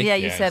that already? Yeah,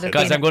 you said it.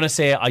 Guys, I'm going to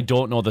say I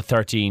don't know the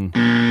 13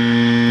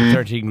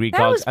 Greek That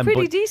gods. was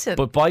pretty but, decent.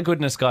 But by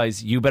goodness,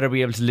 guys, you better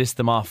be able to list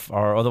them off,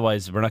 or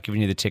otherwise we're not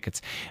giving you the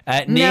tickets.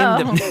 Name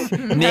No.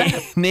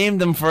 them. Name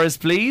them for us,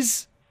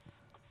 please.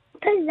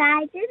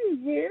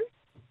 Poseidon, Zeus,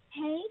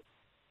 Hades,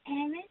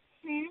 Hermes,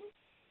 Hermes,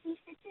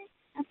 Hephaestus,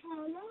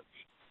 Apollo,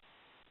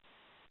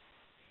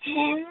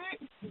 Hera,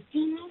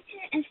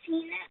 Demeter,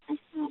 Athena,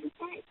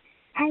 Aphrodite,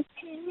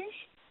 Artemis,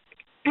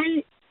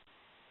 and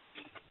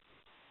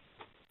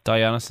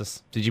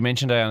Dionysus. Did you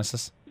mention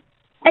Dionysus?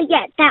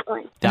 yeah, that one.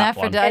 And That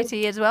one.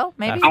 Aphrodite as well,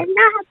 maybe? I don't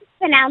know how to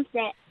pronounce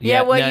it.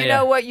 Yeah, well, no, you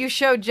know what? You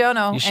showed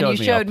Jono and you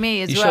showed up.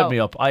 me as you well. showed me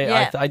up.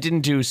 Yeah. I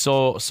didn't do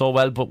so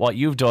well, but what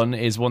you've done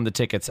is won the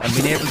tickets, and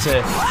being able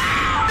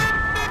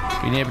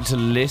to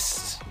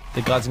list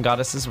the gods and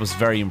goddesses was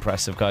very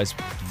impressive, guys.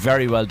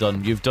 Very well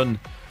done. You've done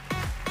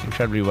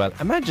incredibly well.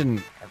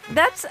 Imagine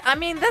That's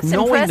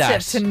Knowing impressive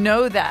that. to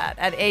know that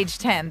at age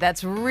 10.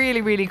 That's really,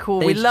 really cool.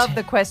 We Age love 10.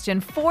 the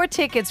question. 4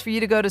 tickets for you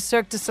to go to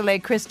Cirque du Soleil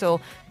Crystal.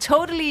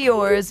 Totally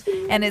yours.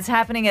 And it's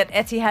happening at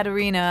Etihad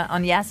Arena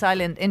on Yas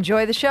Island.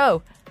 Enjoy the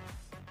show.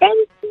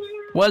 Thank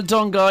you. well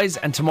done, guys.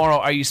 And tomorrow,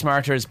 Are You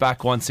Smarter is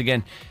back once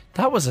again.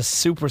 That was a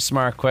super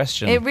smart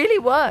question. It really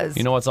was.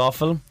 You know what's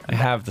awful? I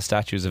have the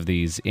statues of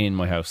these in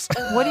my house.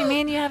 What do you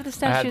mean you have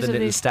the I have statues the of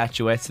little these?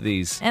 statuettes of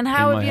these. And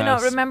how in have my you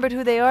house. not remembered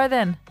who they are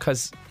then?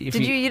 Because if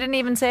Did you didn't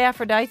even say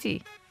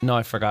Aphrodite. No,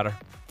 I forgot her.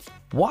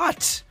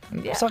 What?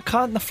 Yeah. It's not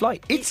caught in the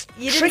fly. It's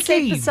You didn't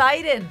tricky. say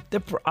Poseidon.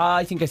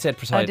 I think I said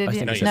Poseidon. did I you?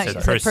 think No, I you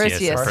said said Poseidon.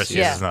 Perseus. Perseus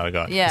Yeah. is not a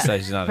god. Yeah.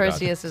 Perseus is not a god.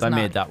 Perseus is So I not.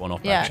 made that one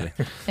up, Yeah. actually.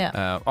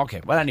 Yeah. Okay,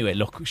 well, anyway,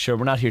 look, sure,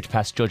 we're not here to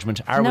pass judgment.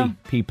 Are No. we,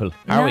 people?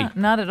 Are we?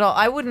 Not at all.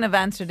 I wouldn't have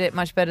answered it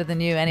much better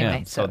than you anyway.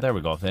 Yeah, so there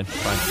we go then.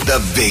 Fine.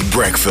 The Big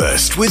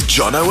Breakfast with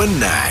Jono and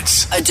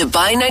Nat. A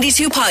Dubai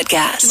 92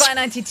 podcast. Dubai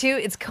 92,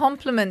 it's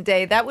compliment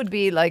day. That would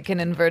be like an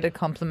inverted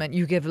compliment.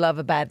 You give love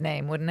a bad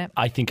name, wouldn't it?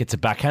 I think it's a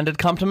backhanded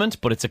compliment,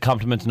 but it's a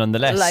compliment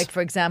nonetheless. Like,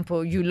 for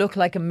example, you look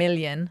like a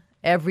million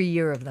every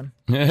year of them.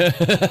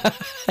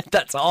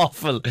 That's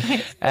awful.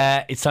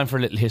 It's time for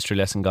a little history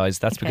lesson, guys.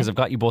 That's because I've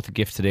got you both a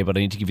gift today, but I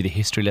need to give you the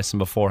history lesson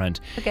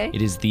beforehand. Okay.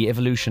 It is the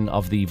evolution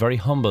of the very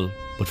humble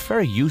but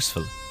very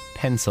useful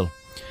pencil.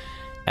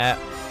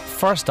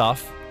 First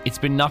off, it's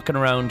been knocking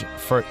around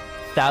for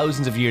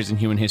thousands of years in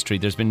human history.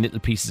 There's been little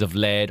pieces of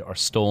lead or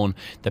stone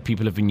that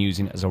people have been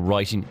using as a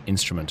writing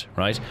instrument,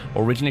 right?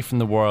 Originally from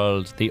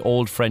the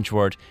old French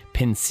word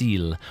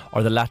pencil,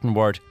 or the Latin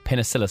word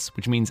penicillus,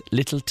 which means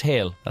little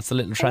tail. That's the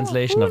little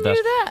translation who of that.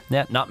 knew that?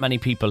 Yeah, not many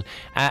people.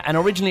 And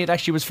originally it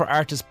actually was for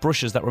artist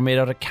brushes that were made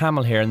out of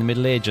camel hair in the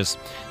Middle Ages.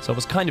 So it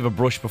was kind of a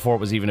brush before it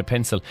was even a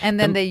pencil. And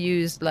then they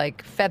used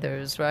like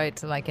feathers,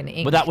 right? Like an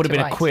ink. But that would have to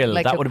been a write. quill.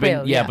 Like That a would have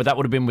quill, been but that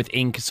would have been with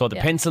ink. So the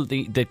Yeah. pencil,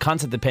 the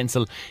concept of the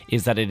pencil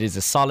is that it is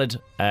a solid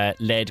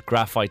lead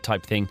graphite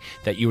type thing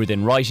that you were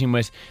then writing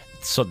with.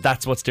 So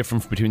that's what's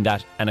different between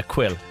that and a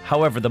quill.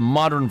 However, the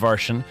modern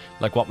version,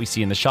 like what we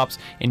see in the shops,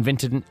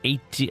 invented in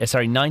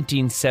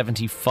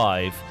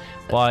 1975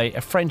 by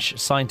a French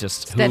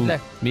scientist. Stedler.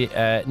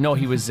 No,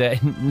 he was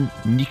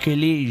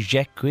Nicolas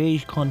Jacques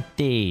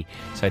Conté.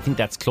 So I think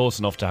that's close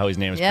enough to how his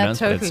name is Yeah,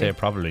 pronounced, but I'd totally. say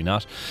probably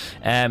not.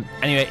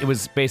 Anyway, it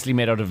was basically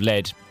made out of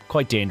lead.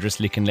 Quite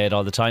dangerous, leaking lead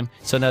all the time.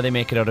 So now they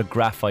make it out of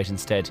graphite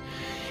instead.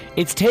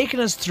 It's taken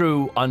us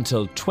through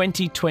until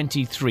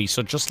 2023,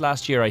 so just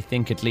last year, I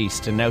think, at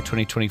least, and now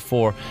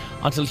 2024,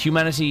 until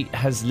humanity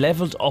has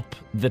leveled up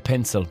the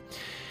pencil.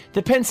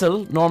 The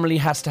pencil normally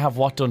has to have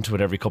what done to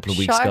it every couple of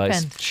weeks,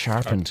 guys?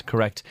 Sharpened,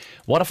 correct.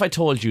 What if I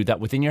told you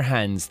that within your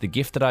hands, the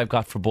gift that I've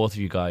got for both of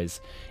you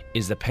guys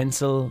is the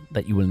pencil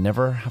that you will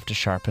never have to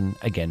sharpen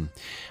again.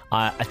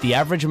 At the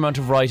average amount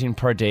of writing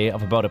per day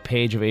of about a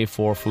page of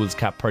A4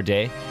 foolscap per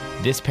day,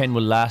 this pen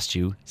will last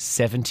you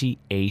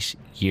 78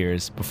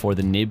 years before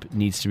the nib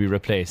needs to be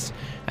replaced.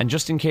 And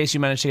just in case you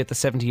manage to get the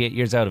 78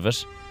 years out of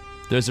it,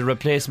 there's a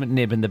replacement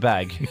nib in the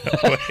bag.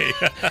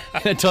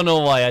 I don't know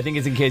why. I think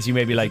it's in case you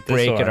maybe like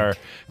break it or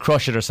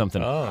crush it or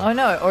something. Oh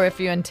no, or if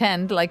you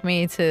intend, like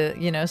me,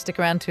 to, stick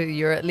around to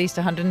you're at least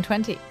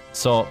 120.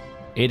 So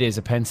it is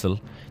a pencil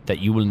that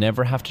you will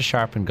never have to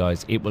sharpen,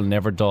 guys. It will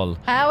never dull.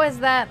 How is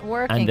that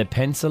working? And the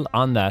pencil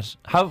on that,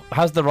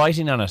 how's the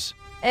writing on it?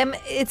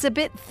 It's a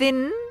bit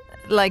thin,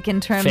 like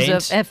in terms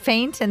Faint? of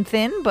faint and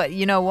thin, but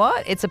you know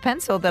what? It's a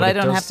pencil that But I it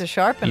don't does- have to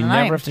sharpen. You and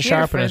never I'm have to here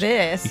sharpen for it.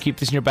 This. You keep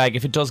this in your bag.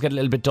 If it does get a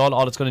little bit dull,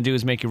 all it's going to do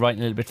is make your writing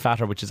a little bit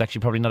fatter, which is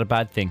actually probably not a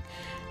bad thing.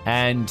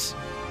 And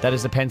that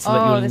is the pencil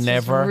that you'll this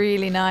never, is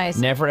really nice.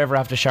 never ever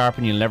have to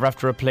sharpen. You'll never have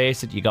to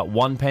replace it. You got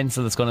one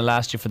pencil that's going to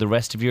last you for the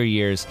rest of your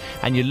years.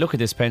 And you look at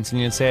this pencil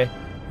and you'll say,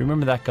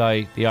 remember that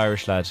guy, the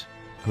Irish lad,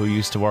 who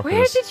used to work Where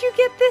with us? did you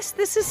get this?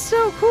 This is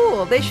so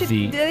cool. They should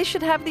The- they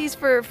should have these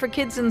for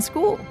kids in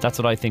school. That's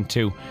what I think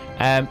too.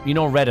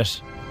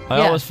 Reddit. I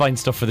Yeah. always find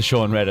stuff for the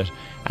show on Reddit.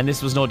 And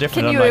this was no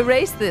different. Can I'm you like,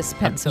 erase this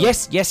pencil?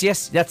 Yes.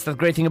 That's the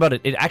great thing about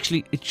it.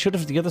 It should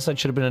have, the other side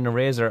should have been an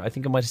eraser. I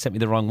think it might have sent me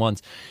the wrong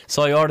ones.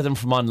 So I ordered them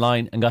from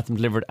online and got them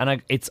delivered.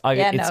 And it's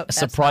that's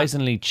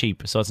surprisingly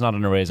cheap. So it's not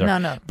an eraser.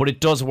 No. But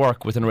it does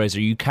work with an eraser.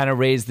 You can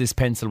erase this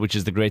pencil, which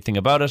is the great thing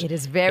about it. It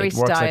is very It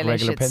works like stylish.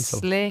 regular It's pencil.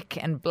 slick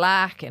and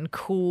black and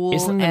cool.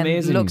 Isn't it and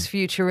amazing? looks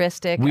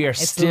futuristic. We are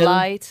it's still,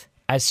 light.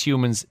 as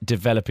humans,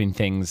 developing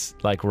things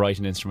like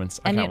writing instruments.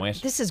 I can't wait.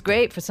 This is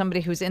great for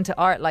somebody who's into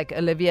art, like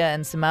Olivia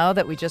and Samau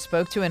that we just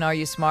spoke to in Are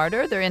You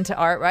Smarter? They're into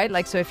art, right?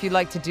 Like, so if you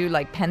like to do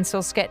like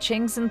pencil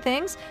sketchings and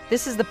things,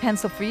 this is the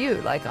pencil for you.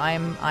 Like,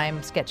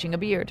 I'm sketching a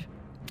beard.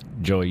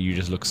 Joey, you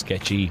just look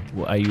sketchy.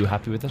 Are you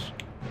happy with it?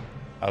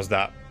 How's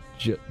that?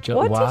 What did you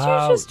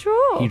just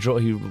draw?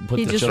 He put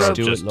He the just Just wrote-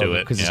 Do It Just Do logo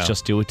It, because yeah. it's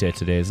Just Do It Day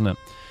today, isn't it?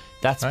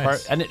 That's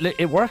Nice. and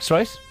it works,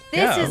 right? This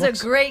Yeah, it is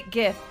works. a great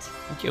gift.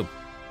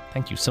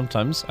 Thank you.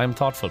 Sometimes I'm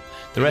thoughtful.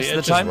 The Do rest the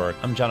of the edges time, work?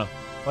 I'm Jono.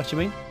 What do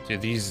you mean? Do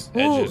these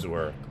Ooh. edges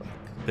work? Like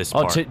this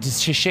Oh, part.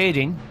 to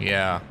shading.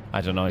 Yeah. I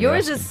don't know. you're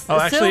Yours asking. is Oh,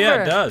 actually, silver.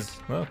 yeah, it does.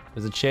 Well,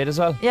 Is it shade as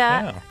well?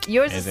 Yeah. Yeah.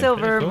 Yours is Amazing.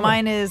 silver. Pretty cool.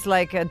 Mine is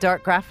like a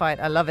dark graphite.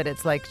 I love it.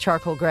 It's like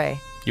charcoal grey.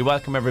 You're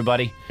welcome,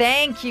 everybody.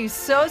 Thank you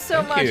so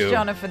Thank much, you.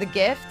 Jonna, for the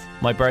gift.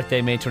 My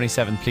birthday, May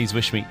 27th. Please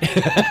wish me.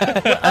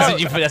 That's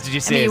what you say. I mean,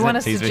 isn't you it? want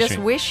us to Please just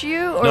me. wish you,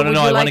 or No, would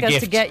I you want like a us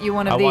gift. to get you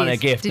one of I these? want a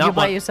gift. Did Not you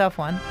buy one- yourself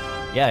one?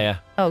 Yeah.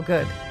 Oh,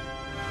 good.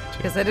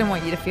 Because I didn't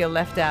want you to feel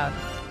left out.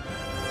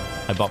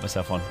 I bought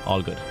myself one.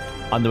 All good.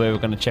 on the way we're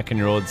going to check in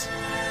your roads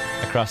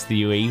across the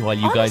UE while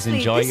you guys Honestly,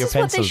 enjoy your this is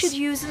what pencils. they should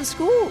use in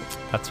school.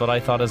 That's what I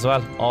thought as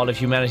well. All of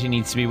humanity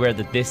needs to be aware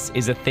that this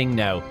is a thing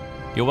now.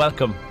 You're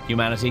welcome,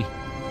 humanity.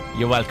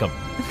 You're welcome.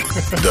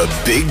 The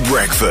Big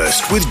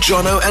Breakfast with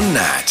Jono and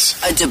Nat.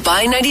 A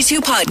Dubai 92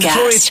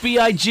 Notorious podcast.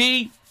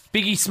 B.I.G.,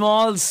 Biggie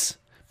Smalls,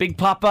 Big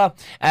Papa.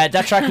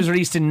 That track was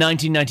released in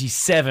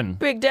 1997.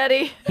 Big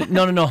Daddy.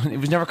 No. It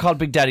was never called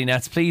Big Daddy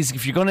Nats. Please,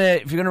 if you're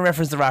gonna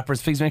reference the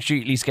rappers, please make sure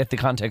you at least get the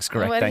context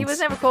correct. Well, Thanks. he was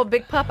never called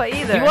Big Papa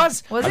either. He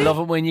was. Was I he? love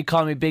it when you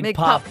call me Big, Big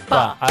Papa.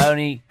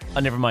 Papa.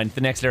 Never mind.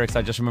 The next lyrics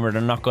I just remembered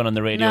are not going on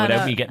the radio No, without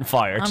no. me getting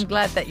fired. I'm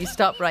glad that you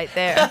stopped right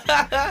there.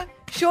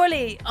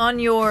 Surely on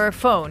your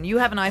phone, you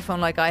have an iPhone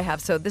like I have,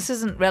 so this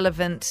isn't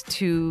relevant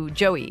to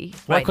Joey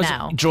right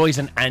now. Joy's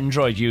an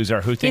Android user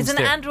who thinks He's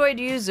an that- Android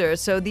user,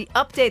 so the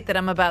update that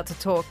I'm about to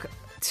talk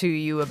to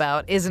you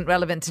about isn't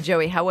relevant to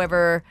Joey.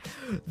 However,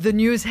 the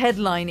news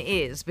headline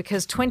is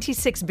because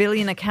 26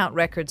 billion account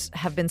records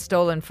have been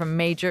stolen from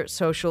major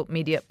social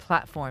media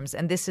platforms.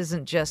 And this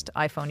isn't just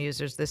iPhone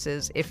users. This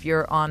is if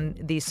you're on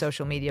these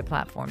social media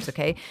platforms,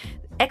 okay?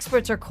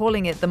 Experts are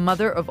calling it the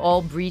mother of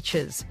all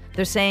breaches.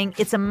 They're saying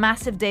it's a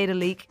massive data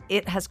leak.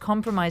 It has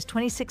compromised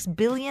 26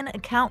 billion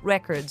account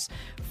records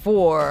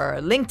for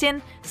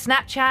LinkedIn,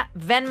 Snapchat,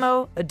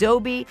 Venmo,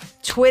 Adobe,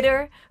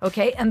 Twitter,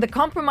 okay? And the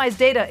compromised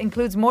data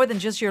includes more than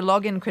just your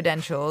login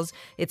credentials.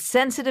 It's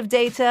sensitive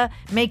data,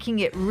 making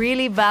it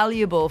really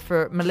valuable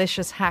for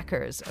malicious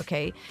hackers,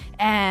 okay?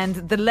 And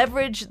the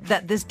leverage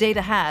that this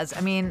data has,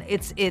 I mean,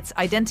 it's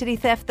identity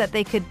theft that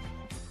they could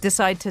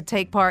decide to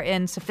take part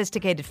in,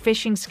 sophisticated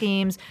phishing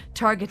schemes,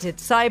 targeted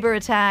cyber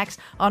attacks,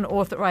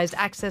 unauthorized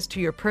access to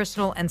your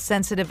personal and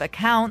sensitive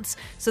accounts.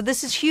 So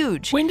this is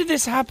huge. When did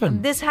this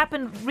happen? This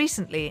happened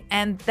recently,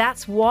 and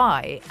that's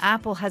why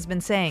Apple has been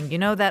saying, you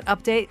know, that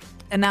update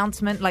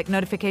announcement, like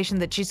notification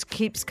that just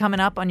keeps coming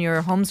up on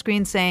your home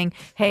screen saying,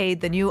 hey,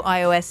 the new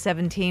iOS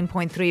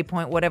 17.3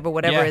 point whatever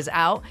Yeah. is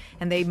out.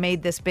 And they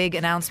made this big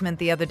announcement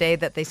the other day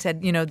that they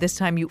said, you know, this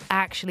time you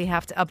actually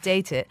have to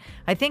update it.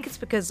 I think it's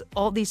because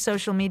all these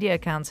social media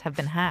accounts have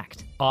been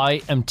hacked.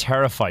 I am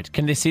terrified.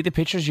 Can they see the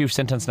pictures you've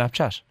sent on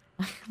Snapchat?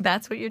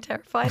 That's what you're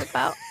terrified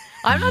about?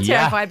 I'm not Yeah,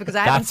 terrified because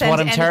I haven't that's sent what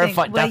I'm anything.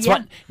 terrified. Well, That's yeah.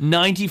 what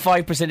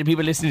 95% of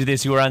people listening to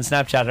this who are on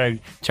Snapchat are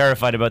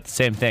terrified about the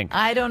same thing.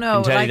 I don't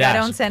know. Can tell you Like, I that.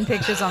 don't send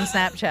pictures on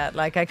Snapchat.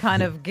 Like, I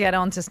kind of get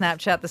onto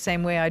Snapchat the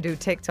same way I do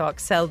TikTok,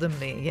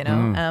 seldomly, you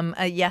know?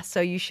 Yes, so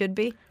you should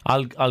be.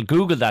 I'll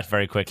Google that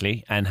very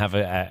quickly and have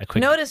a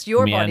quick Notice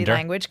your body meander.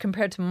 language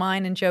compared to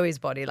mine and Joey's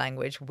body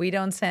language. We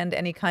don't send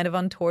any kind of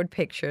untoward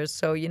pictures.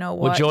 So, you know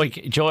Well, what? Joy, I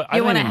you don't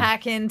want to even-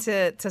 hack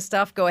into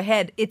stuff, go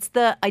ahead. It's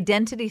the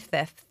identity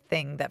theft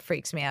thing that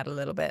freaks me out a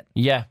little bit.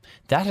 Yeah,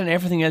 that and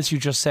everything else you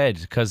just said,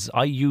 because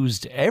I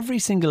used every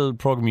single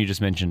program you just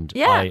mentioned.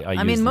 Yeah, I I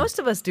used mean, them. most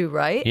of us do,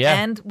 right? Yeah.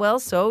 And, well,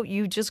 so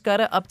you just got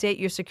to update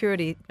your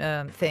security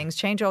things,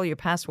 change all your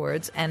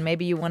passwords, and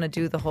maybe you want to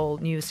do the whole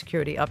new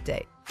security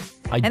update.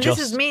 And this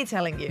is me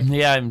telling you.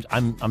 Yeah,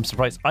 I'm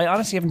surprised. I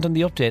honestly haven't done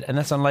the update, and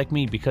that's unlike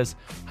me because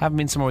I haven't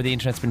been somewhere where the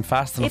internet's been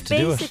fast enough It to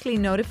do it. basically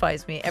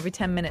notifies me every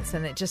 10 minutes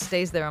and it just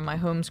stays there on my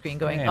home screen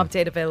going Damn.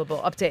 update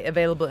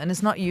available. And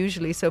it's not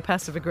usually so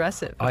passive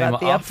aggressive I'm about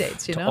the off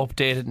updates, you to know?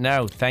 update it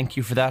now. Thank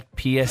you for that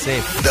PSA.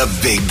 The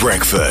Big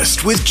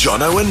Breakfast with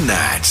Jono and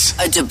Nat.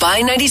 A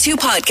Dubai 92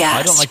 podcast.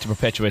 I don't like to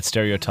perpetuate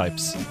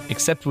stereotypes,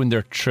 except when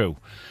they're true.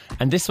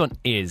 And this one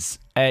is,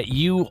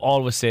 you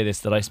always say this,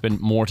 that I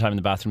spend more time in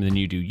the bathroom than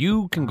you do.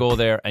 You can go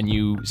there and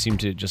you seem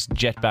to just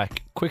jet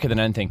back quicker than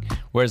anything,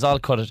 whereas I'll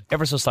cut it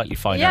ever so slightly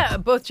finer. Yeah,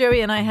 both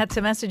Joey and I had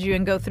to message you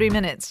and go 3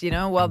 minutes, you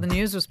know, while the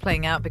news was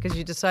playing out because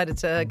you decided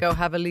to go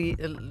have a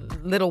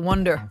little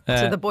wander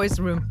to the boys'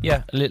 room.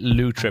 Yeah, a little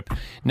loo trip.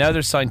 Now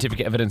there's scientific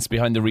evidence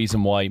behind the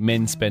reason why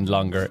men spend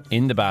longer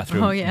in the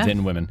bathroom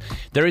than women.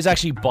 There is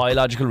actually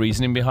biological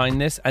reasoning behind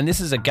this, and this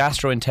is a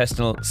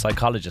gastrointestinal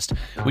psychologist,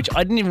 which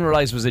I didn't even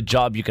realise was a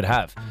job you could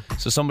have.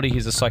 So somebody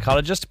who's a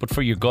psychologist, but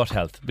for your gut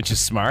health, which is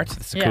smart.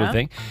 That's a cool Yeah.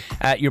 thing.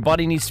 Your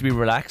body needs to be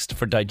relaxed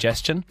for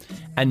digestion,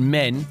 and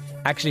men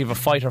actually have a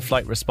fight or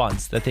flight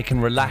response that they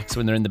can relax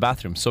when they're in the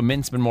bathroom. So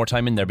men spend more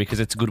time in there because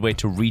it's a good way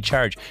to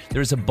recharge.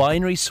 There is a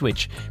binary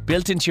switch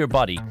built into your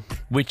body,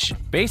 which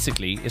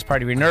basically is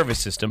part of your nervous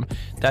system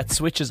that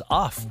switches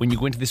off when you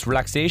go into this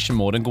relaxation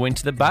mode and go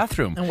into the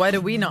bathroom. And why do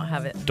we not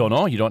have it? Don't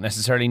know. You don't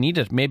necessarily need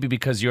it. Maybe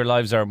because your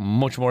lives are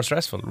much more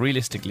stressful.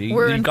 Realistically,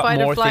 We're you've in got fight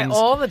or more flight things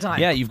all the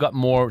time. Yeah, you've got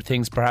more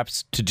things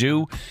perhaps to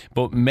do.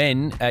 But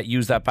men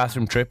use that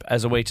bathroom trip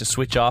as a way to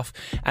switch off,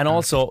 and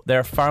also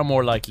they're far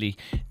more likely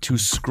to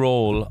scroll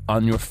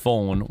on your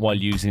phone while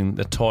using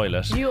the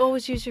toilet. Do you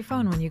always use your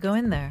phone when you go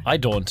in there? I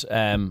don't.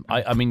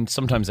 I mean,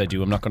 sometimes I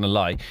do. I'm not going to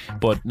lie,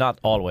 but not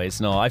always.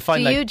 No, I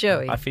find Do like you,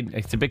 Joey? I feel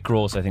it's a bit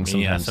gross. I think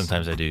Yeah, sometimes.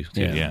 sometimes I do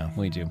too. Yeah.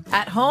 we do.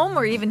 At home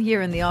or even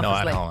here in the office? No,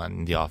 at like, home.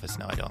 In the office,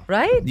 no, I don't.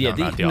 Right? Yeah,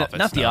 No, not the office,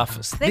 Not the no.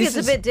 office. I think This it's a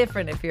is- bit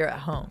different if you're at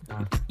home.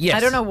 Yes. I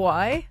don't know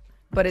why,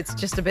 but it's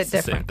just a bit It's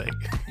the same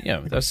different. thing.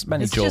 Yeah, there's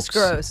many It's jokes. just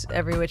gross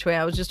every which way.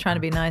 I was just trying to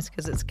be nice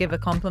because it's give a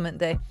compliment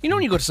day. You know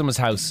when you go to someone's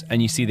house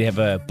and you see they have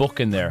a book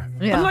in there?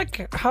 Yeah. I'm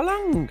like, how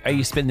long are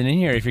you spending in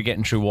here if you're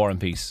getting through War and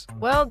Peace?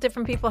 Well,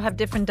 different people have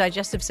different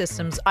digestive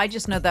systems. I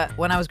just know that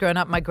when I was growing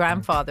up, my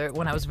grandfather,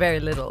 when I was very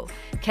little,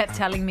 kept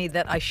telling me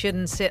that I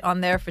shouldn't sit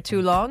on there for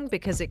too long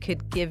because it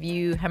could give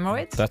you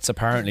hemorrhoids. That's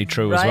apparently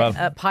true right? as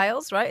well.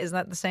 Piles, right? Isn't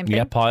that the same thing?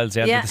 Yeah, piles,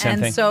 yeah, they're the same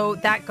and thing. so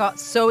that got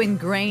so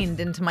ingrained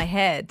into my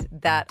head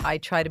that I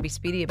try to be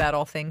speedy about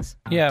all things.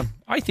 Yeah,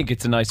 I think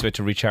it's a nice way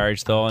to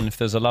recharge though, and if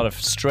there's a lot of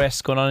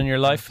stress going on in your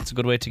life, it's a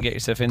good way to get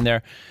yourself in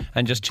there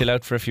and just chill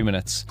out for a few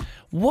minutes.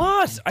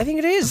 What? I think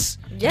it is.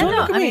 Yeah, Don't no,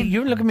 look at I me. mean-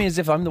 You look at me as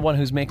if I'm the one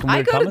who's making I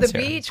weird go to comments the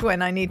here. beach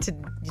when I need to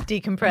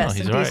decompress No,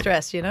 he's and right.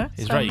 de-stress, you know?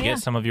 He's So, right. You yeah. get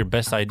some of your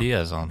best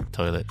ideas on the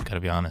toilet, gotta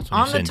be honest. When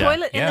On you're the sitting down.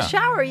 toilet, in Yeah. the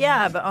shower,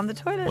 yeah, but on the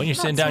toilet, When you're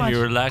not sitting so down, much.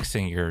 you're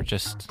relaxing. You're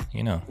just,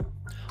 you know.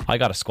 I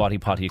got a squatty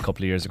potty a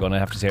couple of years ago, and I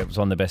have to say it was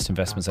one of the best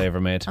investments I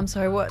ever made. I'm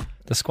sorry, what?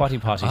 The squatty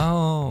potty.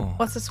 Oh,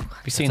 What's this? Have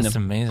you seen that's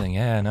them? amazing.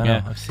 Yeah, no,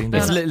 Yeah. I've seen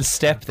It's this. a little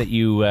step that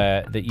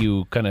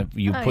you kind of put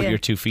yeah. your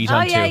 2 feet Oh,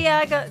 onto.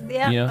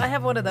 yeah, You know? I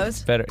have one of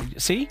those. Better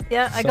see.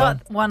 Yeah, I So,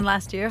 got one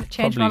last year.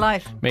 Changed my probably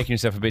life. Making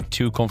yourself a bit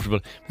too comfortable.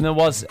 And there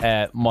was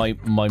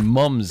my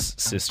mum's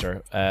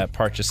sister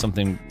purchased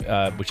something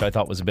which I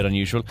thought was a bit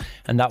unusual,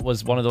 and that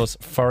was one of those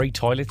furry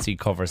toilet seat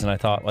covers. And I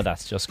thought, well,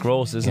 that's just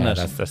gross, isn't Yeah,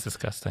 it? that's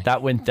disgusting.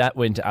 That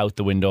went out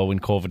the window when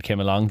COVID came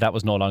along. That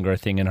was no longer a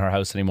thing in her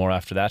house anymore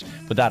after that.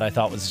 But that I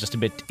thought was just a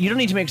bit. You don't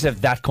need to make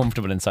yourself that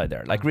comfortable inside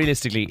there. Like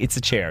realistically, it's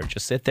a chair.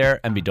 Just sit there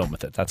and be done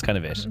with it. That's kind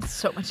of it.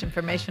 So much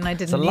information I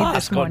It's a didn't need lot.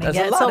 this morning. There's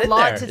Yeah, it's a in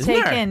lot there, to isn't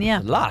take there? in.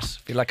 Yeah. A lot. I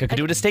feel like I could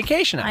do it a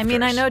staycation after. I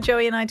mean, it. I know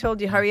Joey and I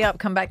told you hurry up,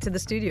 come back to the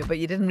studio, but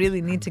you didn't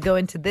really need to go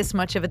into this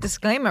much of a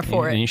disclaimer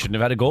for And it. you shouldn't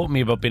have had a go at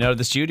me about being out of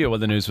the studio while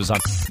the news was on.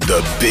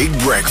 The Big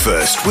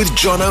Breakfast with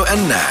Jono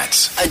and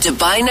Nat. A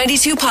Dubai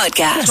 92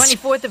 podcast.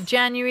 24th of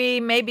January,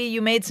 maybe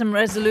you made some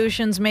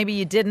resolutions, maybe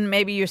you didn't,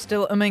 maybe you're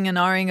still umming and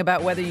ahhing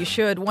about whether you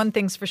should. One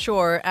thing's for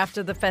sure,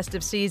 after the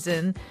festive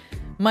season,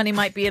 money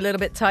might be a little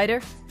bit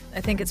tighter. I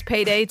think it's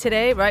payday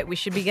today, right? We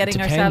should be getting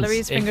our Depends.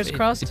 salaries, fingers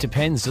crossed. It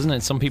depends, doesn't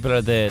it? Some people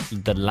are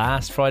the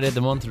last Friday of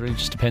the month. It really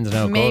just depends on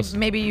how it goes.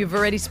 Maybe you've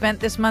already spent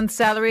this month's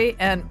salary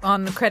and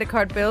on the credit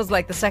card bills,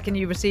 like the second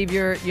you receive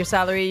your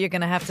salary, you're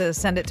going to have to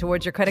send it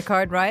towards your credit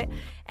card, right?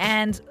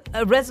 And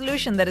a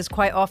resolution that is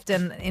quite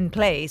often in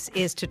place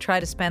is to try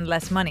to spend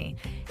less money.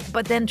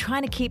 But then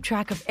trying to keep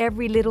track of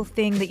every little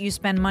thing that you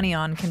spend money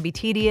on can be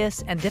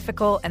tedious and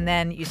difficult, and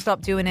then you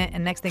stop doing it,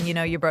 and next thing you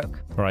know, you're broke.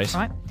 Right.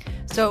 Right?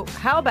 So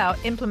how about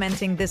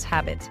implementing this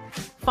habit?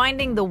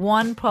 Finding the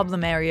one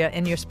problem area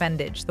in your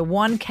spendage, the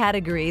one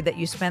category that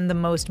you spend the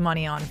most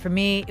money on. For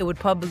me, it would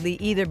probably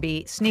either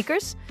be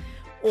sneakers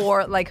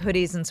or like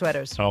hoodies and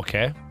sweaters,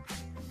 Okay.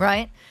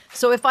 right?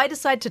 So if I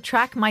decide to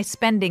track my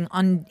spending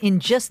in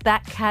just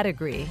that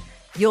category,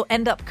 you'll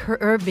end up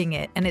curbing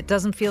it and it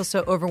doesn't feel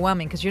so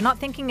overwhelming because you're not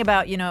thinking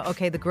about,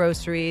 okay, the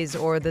groceries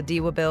or the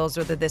DEWA bills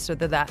or the this or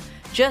the that.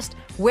 Just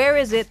where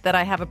is it that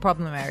I have a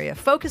problem area?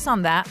 Focus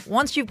on that.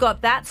 Once you've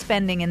got that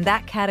spending in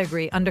that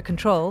category under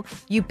control,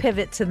 you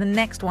pivot to the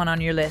next one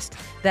on your list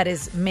that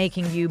is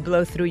making you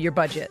blow through your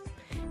budget.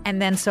 And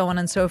then so on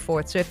and so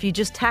forth. So if you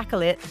just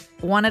tackle it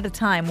one at a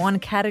time, one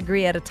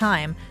category at a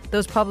time,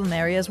 those problem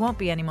areas won't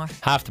be anymore.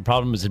 Half the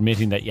problem is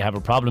admitting that you have a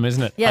problem,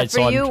 isn't it? Yeah,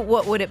 So for you,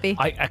 what would it be?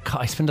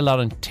 I spend a lot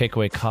on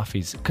takeaway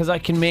coffees because I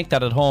can make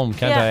that at home,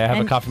 can't Yeah, I? I have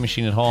a and- coffee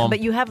machine at home. But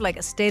you have like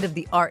a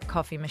state-of-the-art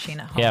coffee machine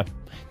at home. Yeah,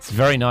 it's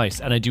very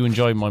nice, and I do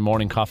enjoy my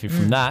morning coffee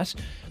from that.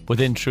 But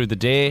then through the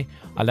day,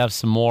 I'll have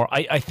some more.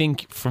 I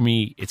think for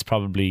me, it's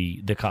probably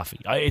the coffee.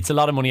 It's a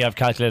lot of money I've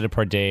calculated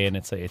per day, and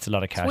it's a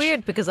lot of cash. It's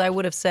weird because I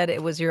would have said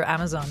it was your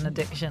Amazon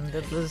addiction.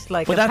 That was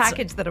like But a that's-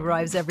 package that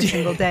arrives every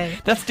single day.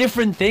 That's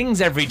different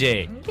things every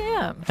day.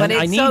 Yeah, And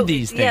I it's need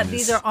these Yeah, things.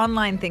 these are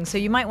online things, so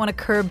you might want to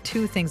curb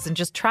two things and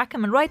just track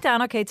them and write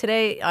down. Okay,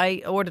 today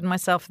I ordered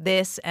myself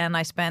this and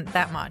I spent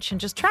that much,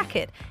 and just track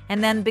it.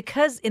 And then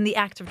because in the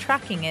act of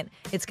tracking it,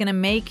 it's going to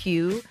make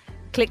you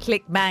click,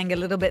 click, bang a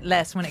little bit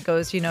less when it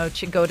goes, go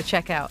to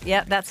checkout.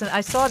 Yeah,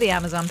 I saw the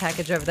Amazon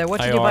package over there.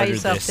 What did I you buy ordered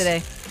yourself this.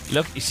 today?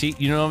 Look, you see,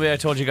 I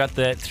told you I got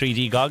the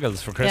 3D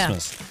goggles for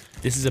Christmas.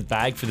 This is a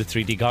bag for the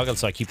 3D goggles,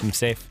 so I keep them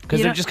safe because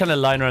You they're don't- just kind of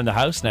lying around the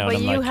house now. Well,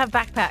 and I'm you like, have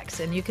backpacks,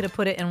 and you could have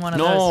put it in one of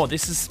those. no,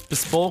 this is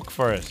bespoke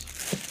for it.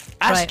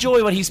 Ask Right.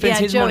 Joey what he spends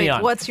his Joey, money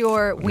on. What's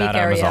your weak Not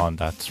area? Amazon,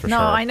 that's for no,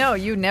 sure. I know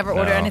you never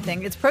order No.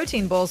 anything. It's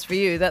protein balls for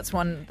you. That's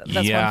one.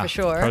 That's yeah, one for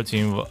sure.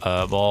 Protein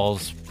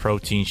balls,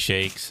 protein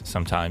shakes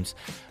sometimes.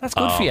 That's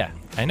good for you.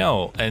 I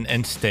know,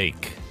 and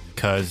steak.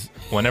 Because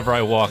whenever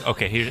I walk,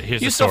 okay, here's You're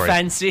the story. so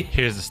fancy.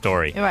 Here's the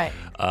story. Right.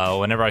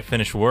 Whenever I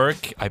finish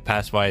work, I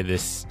pass by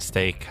this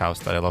steak house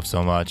that I love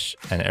so much,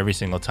 and every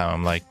single time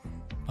I'm like,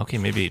 okay,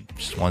 maybe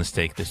just one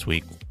steak this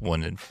week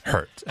wouldn't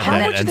hurt, and How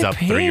then much it are ends they up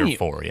paying 3 or you?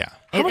 4. Yeah.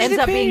 How It much ends are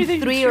they up paying being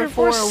you 3 or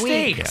 4 a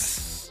week. steaks?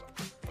 Yes.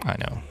 I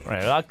know.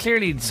 Right. Well,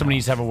 clearly, somebody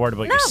needs to have a word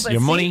about No, your, but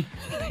your see- money,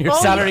 your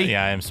Oh, salary.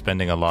 Yeah, I am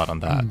spending a lot on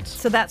that.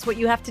 So that's what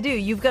you have to do.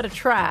 You've got to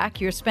track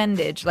your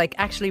spendage, like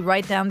actually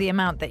write down the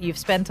amount that you've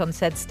spent on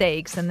said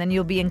steaks, and then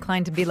you'll be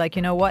inclined to be like,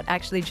 you know what,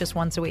 actually just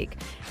once a week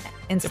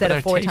instead But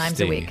of 4 they're times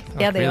a tasty. week.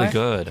 They're Yeah, they really are.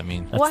 good. I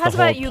mean, Well, how's the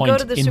whole about you go point,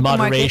 to the in supermarket,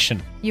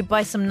 moderation. you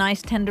buy some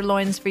nice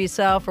tenderloins for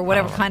yourself or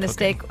whatever don't kind like of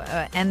steak,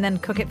 and then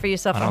cook it for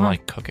yourself I at don't home?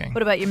 like cooking.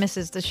 What about your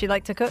missus? Does she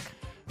like to cook?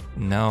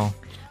 No.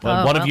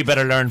 Well, Oh, one of well. you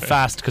better learn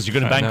fast because you're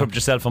going to I know. bankrupt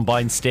yourself on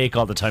buying steak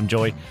all the time,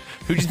 Joey.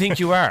 Who do you think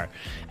you are?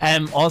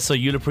 Also,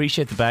 you'll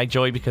appreciate the bag,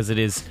 Joey, because it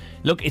is.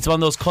 Look, it's one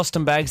of those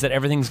custom bags that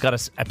everything's got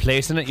a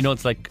place in it. You know,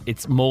 it's like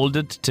it's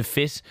molded to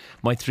fit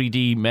my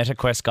 3D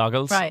MetaQuest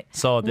goggles. Right.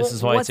 So this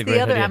is why What's it's a great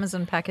the other idea.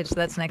 Amazon package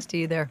that's next to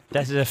you there?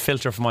 That is a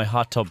filter for my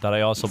hot tub that I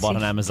also bought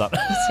on Amazon.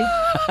 See?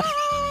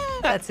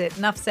 That's it.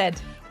 Enough said.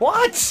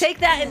 What? Take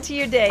that into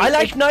your day. I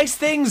like nice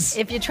things.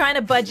 If you're trying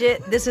to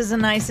budget, this is a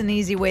nice and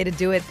easy way to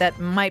do it that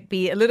might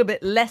be a little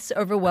bit less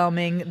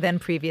overwhelming than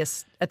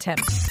previous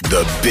attempts.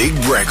 The Big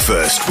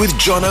Breakfast with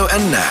Jono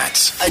and Nat.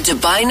 A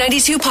Dubai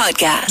 92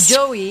 podcast.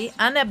 Joey,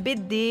 أنا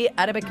بدي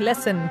Arabic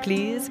lesson,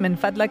 please. من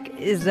فضلك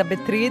إذا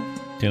بتريد.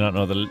 Do you not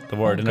know the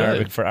word in good.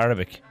 Arabic for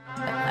Arabic?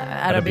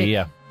 Arabic.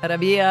 Arabiya.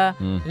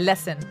 Arabiya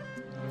lesson.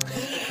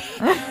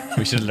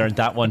 We should have learned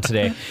that one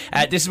today.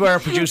 This is where our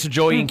producer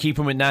Joey, in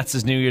keeping with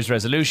Nat's New Year's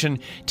resolution,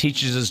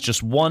 teaches us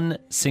just one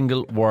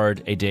single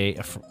word a day,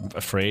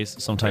 a phrase,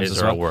 sometimes Phrase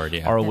as or well, a word,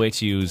 yeah. or a way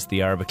to use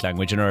the Arabic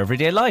language in our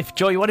everyday life.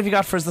 Joey, what have you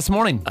got for us this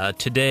morning?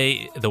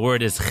 Today, the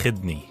word is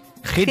khidney.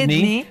 Khidney,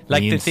 Khidney.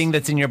 like the Means- thing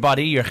that's in your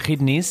body, your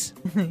kidneys.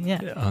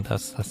 Yeah. Oh,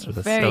 that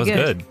Very was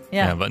good. good.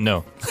 Yeah. But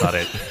no, it's not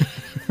it.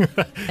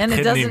 And it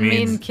Khidney doesn't mean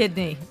means-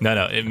 kidney.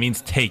 No, it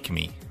means take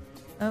me.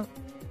 Oh.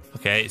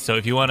 Okay, so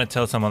if you want to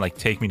tell someone like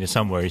take me to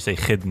somewhere, you say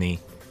khidni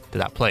to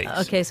that place.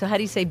 Okay, so how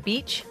do you say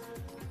beach?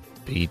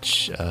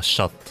 Beach,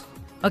 shat.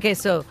 Okay,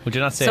 so Would you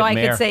not say so I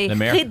mare? could say The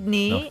mare?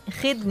 khidni,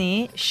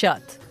 khidni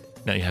shut.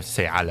 No, you have to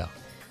say ala.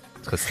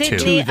 Because two.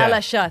 Khidni that.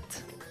 ala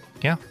shut.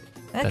 Yeah,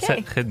 that's Okay.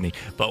 it, khidni.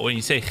 But when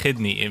you say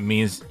khidni, it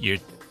means you're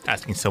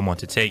asking someone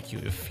to take you.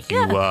 If you,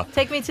 Yeah,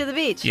 take me to the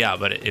beach. yeah,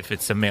 but if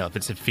it's a male, if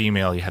it's a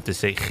female, you have to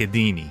say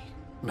khidini.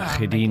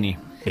 Khidini.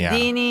 Yeah.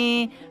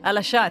 Khidini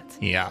ala shut.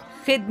 Yeah.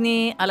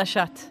 Khidni ala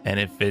shut. And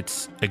if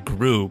it's a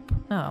group,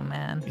 Oh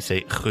man. you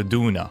say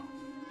khuduna.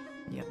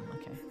 Yeah,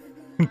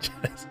 okay.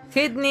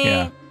 Khidni.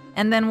 Yeah.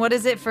 And then what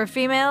is it for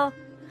female?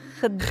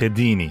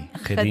 Khidini.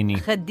 Khidini.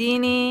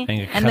 Khadini.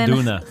 And then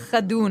khaduna.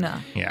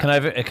 khaduna. Yeah.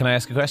 Can I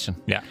ask a question?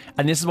 Yeah.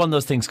 And this is one of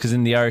those things because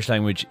in the Irish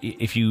language,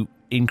 if you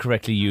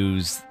incorrectly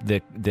use the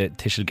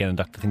tishel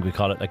genadach, I think we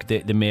call it, like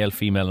the male,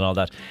 female, and all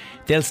that,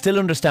 they'll still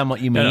understand what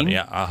you mean. No,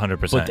 yeah,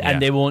 100%. But yeah.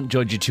 and they won't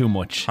judge you too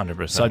much.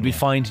 100%, So I'd be yeah.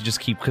 fine to just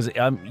keep because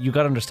you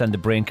got to understand the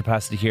brain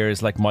capacity here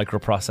is like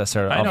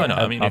microprocessor. I know.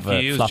 I mean, of if you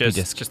a use floppy just,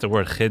 disk. just the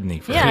word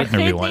khidni for Yeah,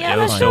 everyone, khidni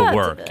it'll ala still shut.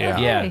 work. Yeah.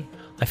 Yeah. Okay.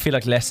 I feel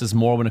like less is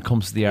more when it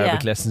comes to the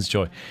Arabic Yeah. lessons,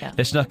 Joy. Yeah.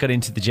 Let's not get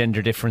into the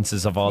gender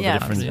differences of all Yeah. the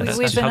different. Yeah, that's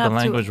We've just been how the up to-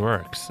 language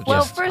works. It's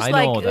Well, just- first, I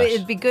know like, that.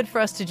 it'd be good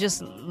for us to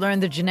just learn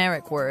the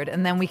generic word,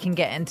 and then we can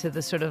get into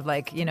the sort of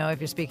like, you know,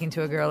 if you're speaking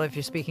to a girl, if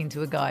you're speaking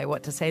to a guy,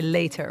 what to say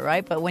later,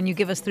 right? But when you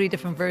give us 3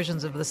 different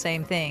versions of the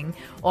same thing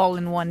all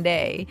in one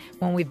day,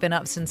 when we've been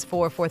up since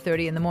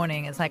 4:30 in the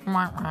morning, it's like,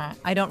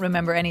 I don't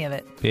remember any of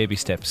it. Baby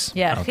steps.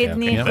 Yeah, Okay,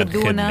 khidni, okay. But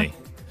khaduna,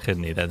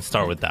 Khidni. Then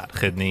start with that.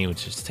 Khidni,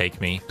 which is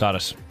take me. Got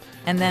it.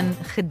 and then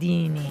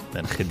khadini.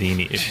 Then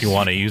khidini, if you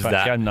want to use But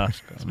that. I'm not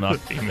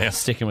Female.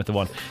 sticking with the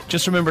one.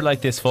 Just remember,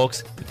 like this,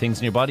 folks. The things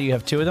in your body, you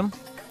have 2 of them.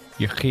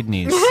 Your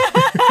kidneys.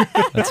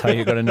 That's how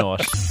you're going to know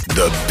it.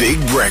 The Big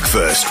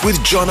Breakfast with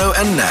Jono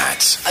and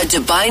Nat. A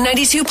Dubai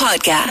 92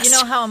 podcast. You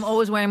know how I'm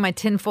always wearing my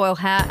tinfoil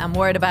hat? I'm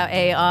worried about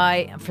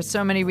AI for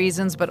so many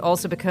reasons, but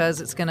also because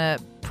it's going to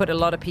put a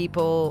lot of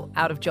people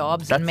out of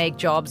jobs and make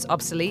jobs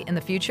obsolete in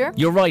the future.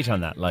 You're right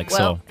on that. Like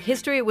Well, so.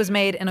 history was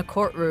made in a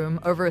courtroom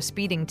over a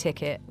speeding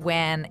ticket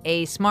when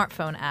a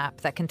smartphone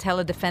app that can tell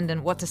a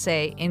defendant what to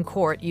say in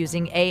court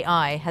using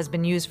AI has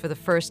been used for the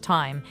first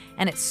time,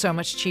 and it's so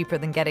much cheaper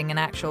than getting an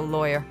actual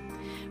lawyer.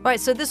 Right,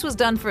 so this was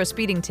done for a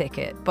speeding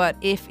ticket, but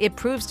if it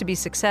proves to be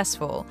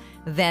successful,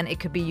 then it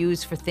could be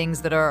used for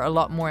things that are a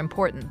lot more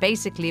important.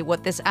 Basically,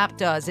 what this app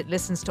does, it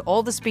listens to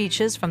all the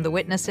speeches from the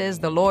witnesses,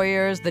 the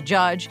lawyers, the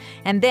judge,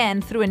 and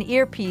then through an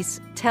earpiece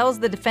tells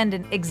the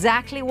defendant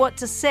exactly what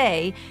to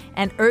say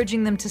and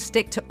urging them to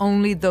stick to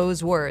only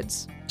those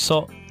words.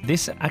 So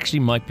this actually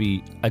might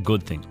be a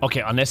good thing.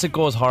 Okay, unless it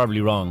goes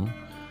horribly wrong.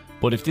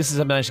 But if this is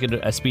managed to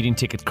get a speeding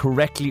ticket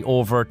correctly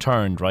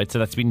overturned, right? So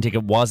that speeding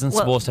ticket wasn't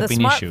supposed to have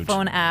been issued. The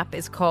smartphone app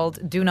is called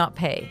Do Not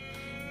Pay.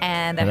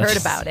 And I heard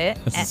about it.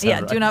 Doesn't And, sound yeah,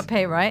 right. Do Not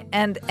Pay, right?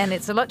 And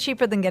it's a lot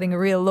cheaper than getting a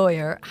real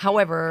lawyer.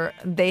 However,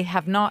 they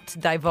have not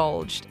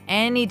divulged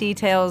any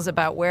details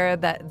about where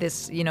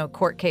this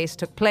court case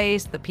took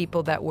place, the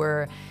people that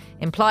were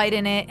implied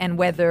in it, and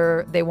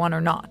whether they won or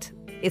not.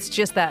 It's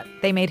just that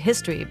they made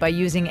history by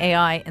using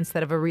AI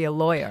instead of a real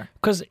lawyer.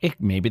 Because it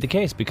may be the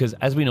case, because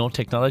as we know,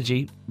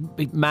 technology,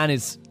 man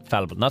is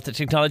infallible. Not that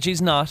technology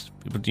is not,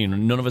 but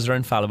none of us are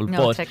infallible.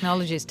 No, but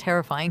technology is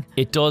terrifying.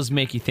 it does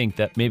make you think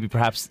that maybe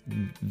perhaps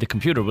the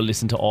computer will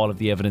listen to all of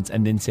the evidence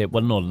and then say,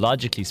 well, no,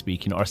 logically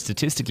speaking or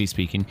statistically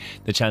speaking,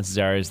 the chances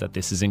are is that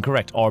this is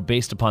incorrect. Or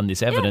based upon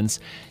this evidence,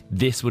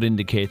 this would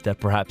indicate that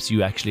perhaps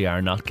you actually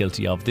are not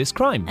guilty of this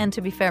crime. And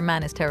to be fair,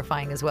 man is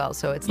terrifying as well.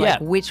 So it's Yeah.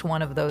 like, which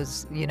one of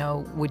those,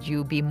 would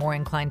you be more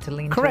inclined to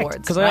lean Correct, towards?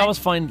 because I always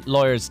find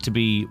lawyers to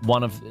be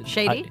one of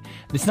Shady?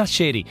 it's not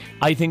shady.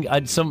 I think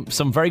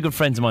some very good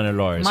friends of mine are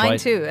lawyers. Mine right?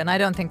 too, and I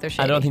don't think they're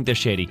shady. I don't think they're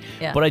shady,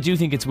 Yeah. but I do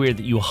think it's weird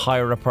that you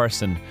hire a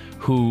person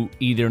who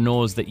either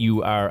knows that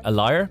you are a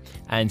liar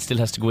and still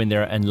has to go in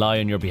there and lie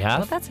on your behalf.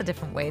 Well, that's a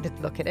different way to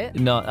look at it.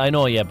 No, I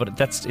know, yeah, but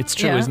it's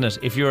true, Yeah. isn't it?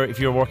 If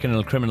you're working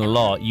in criminal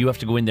law, you have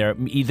to go in there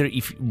either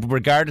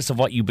regardless of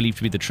what you believe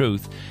to be the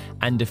truth,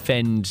 and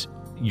defend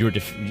your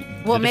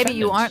Well, the maybe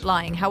you defendant. aren't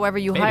lying. However,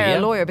 you Maybe, hire yeah.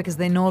 a lawyer because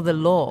they know the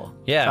law.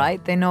 Yeah.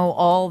 Right? They know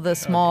all the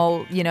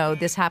small,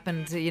 this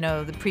happened,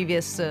 the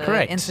previous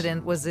Correct.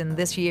 incident was in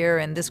this year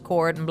in this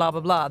court and blah, blah,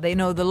 blah. They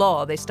know the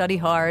law. They study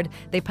hard.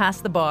 They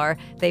pass the bar.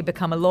 They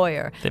become a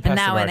lawyer. They pass And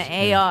the now bar, an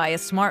AI, a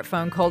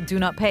smartphone called Do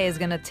Not Pay is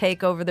going to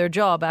take over their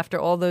job after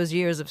all those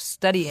years of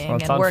studying Well,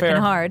 it's and working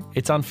unfair. hard.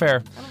 It's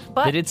unfair.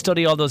 But- They did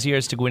study all those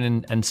years to go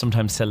in and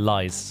sometimes sell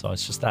lies, so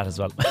it's just that as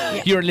well.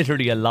 You're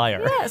literally a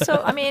liar. Yeah,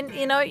 so I mean,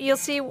 you'll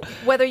see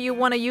whether you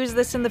want to use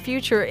this in the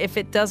future if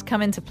it does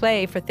come into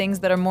play for things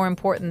that are more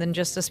important than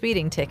just a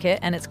speeding ticket,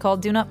 and it's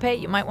called Do Not Pay.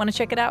 You might want to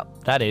check it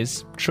out. That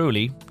is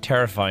truly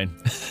terrifying.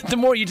 The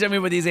more you tell me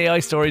about these AI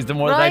stories, the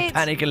more that I Right?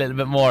 panic a little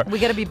bit more. We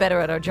got to be better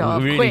at our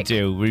job. We really Quick.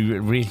 do. We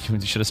really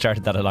should have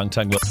started that a long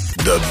time ago.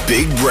 The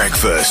Big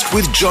Breakfast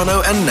with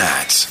Jono and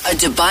Nat. A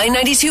Dubai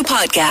 92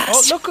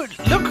 podcast. Oh,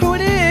 look who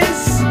it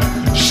is.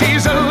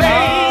 She's a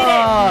lady.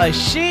 Oh,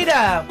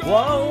 Sheena.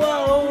 Whoa,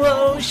 whoa,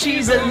 whoa.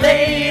 She's a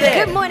lady.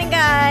 Good morning,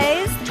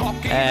 guys.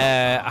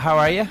 How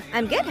are you?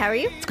 I'm good. How are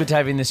you? It's good to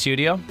have you in the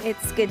studio.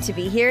 It's good to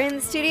be here in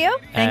the studio.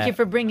 Thank you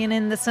for bringing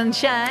in the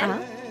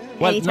sunshine.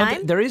 Well, no,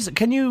 Anytime. there is.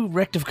 Can you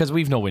rectify? Because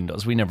we've no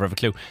windows. We never have a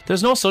clue.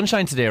 There's no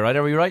sunshine today, right?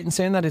 Are we right in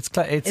saying that? It's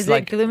Is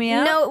like it gloomy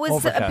out? No, it was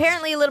Overcast.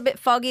 apparently a little bit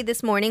foggy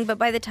this morning, but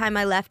by the time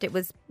I left, it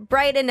was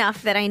bright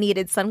enough that I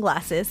needed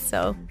sunglasses.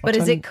 So, But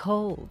is it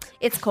cold?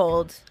 it's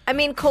cold. I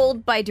mean,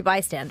 cold by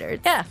Dubai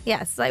standards. Yeah.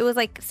 Yes, it was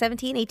like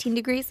 17, 18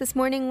 degrees this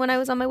morning when I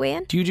was on my way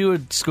in. Do you do a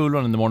school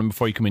run in the morning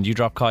before you come in? Do you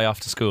drop Kai off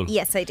to school?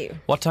 Yes, I do.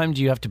 What time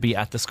do you have to be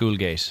at the school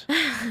gate?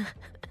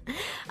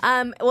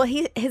 Well,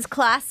 his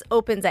class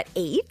opens at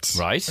 8.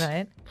 Right.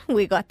 Right.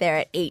 We got there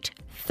at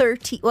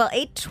 8:30. Well,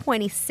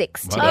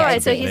 8:26 Wow. today. All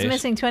right, so bit he's late.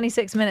 missing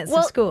 26 minutes Well,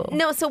 of school.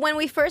 no, so when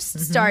we first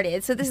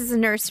started, so this is a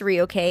nursery,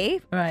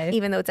 okay? Right.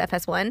 Even though it's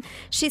FS1.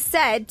 She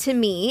said to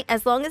me,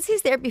 as long as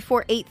he's there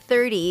before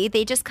 8:30,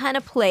 they just kind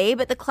of play,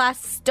 but the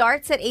class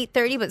starts at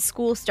 8:30, but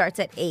school starts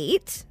at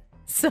 8.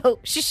 So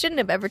she shouldn't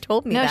have ever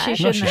told me No, that.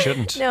 she No, she Shouldn't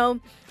shouldn't. No.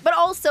 But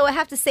also, I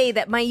have to say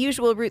that my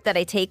usual route that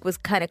I take was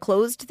kind of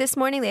closed this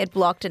morning. They had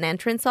blocked an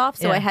entrance off,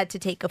 so Yeah. I had to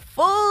take a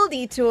full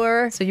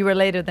detour. So you were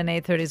later than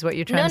 8:30 is what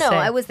you're No, trying to say.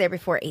 I was there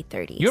before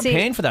 8:30. You're See-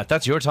 paying for that.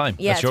 That's your time.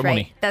 Yeah, That's your right.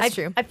 money. That's I,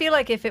 true. I feel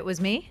like if it was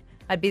me,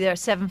 I'd be there at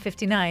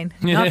 7:59,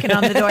 knocking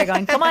on the door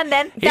going, come on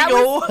then. Here you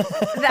go.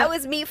 That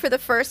was me for the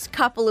first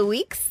couple of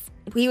weeks.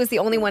 He was the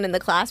only one in the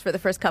class for the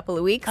first couple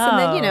of weeks. And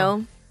then, you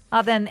know,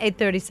 Oh, then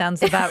 8:30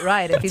 sounds about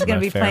right. If he's going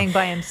to about be fair. playing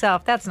by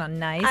himself, that's not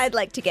nice. I'd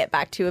like to get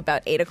back to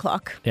about 8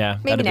 o'clock. Yeah,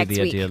 Maybe that'd next be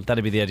the week. ideal.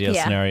 That'd be the ideal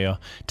Yeah. scenario.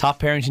 Top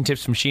parenting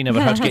tips from Sheena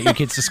about how to get your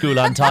kids to school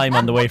on time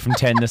on the way from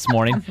 10 this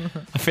morning.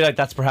 I feel like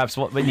that's perhaps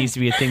what needs to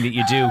be a thing that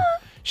you do.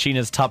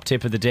 Sheena's top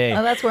tip of the day.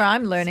 Well, that's where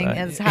I'm learning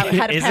is how to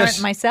Is parent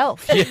it?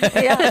 myself.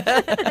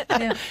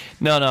 Yeah.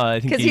 No, I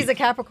think Because he's a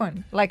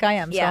Capricorn, like I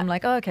am. So Yeah. I'm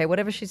like, oh, okay,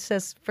 whatever she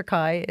says for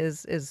Kai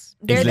is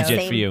They're the legit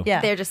same. for you.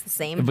 Yeah. They're just the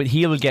same. But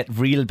he will get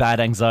real bad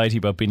anxiety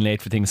about being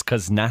late for things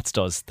because Nats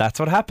does. That's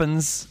what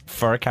happens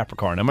for a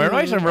Capricorn. Am I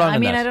right or wrong? I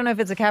in mean, that? I don't know if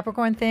it's a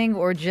Capricorn thing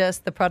or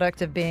just the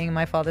product of being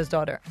my father's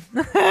daughter.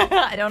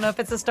 I don't know if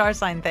it's a star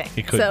sign thing.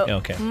 It could. So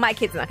Okay. my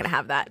kid's not going to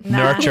have that.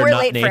 Nurture, We're not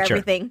late nature. for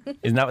everything.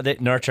 Isn't that what they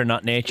nurture,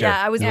 not nature?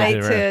 Yeah, I was Yeah.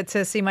 late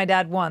to see my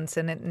dad once,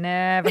 and it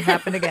never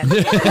happened again.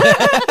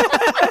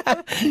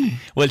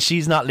 Well,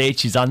 she's not late.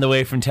 She's on the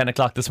way from 10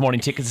 o'clock this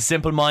morning. Tickets to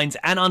Simple Minds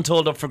and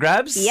Untold up for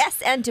grabs.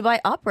 Yes, and Dubai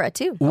Opera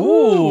too.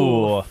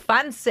 Ooh.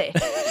 Fancy.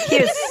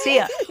 Here's see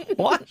ya.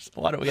 What?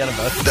 What are we on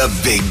about?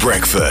 The Big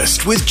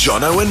Breakfast with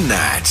Jono and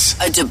Nat.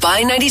 A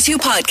Dubai 92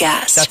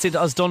 podcast. That's it.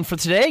 Us done for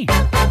today.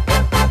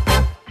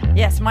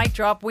 Yes, mic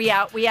drop. We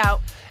out. We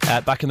out.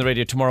 Back in the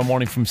radio tomorrow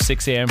morning from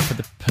 6 a.m. for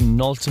the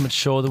penultimate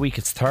show of the week.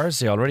 It's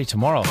Thursday already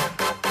tomorrow.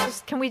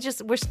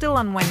 We're still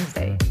on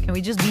Wednesday. Can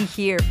we just be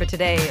here for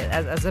today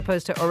as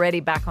opposed to already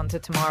back onto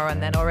tomorrow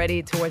and then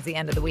already towards the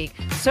end of the week?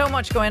 So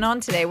much going on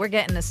today. We're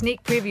getting a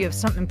sneak preview of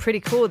something pretty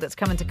cool that's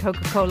coming to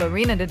Coca-Cola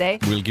Arena today.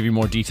 We'll give you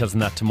more details on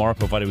that tomorrow,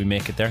 provided we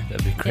make it there.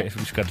 That'd be great.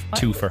 We've got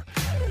two for.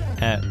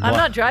 I'm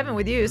not driving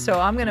with you, so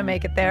I'm going to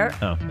make it there.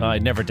 Oh, I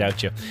never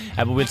doubt you.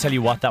 But we'll tell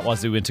you what that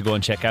was that we went to go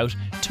and check out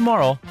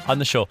tomorrow on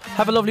the show.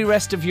 Have a lovely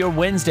rest of your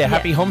Wednesday.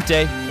 Happy Hump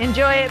Day.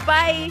 Enjoy it.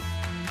 Bye.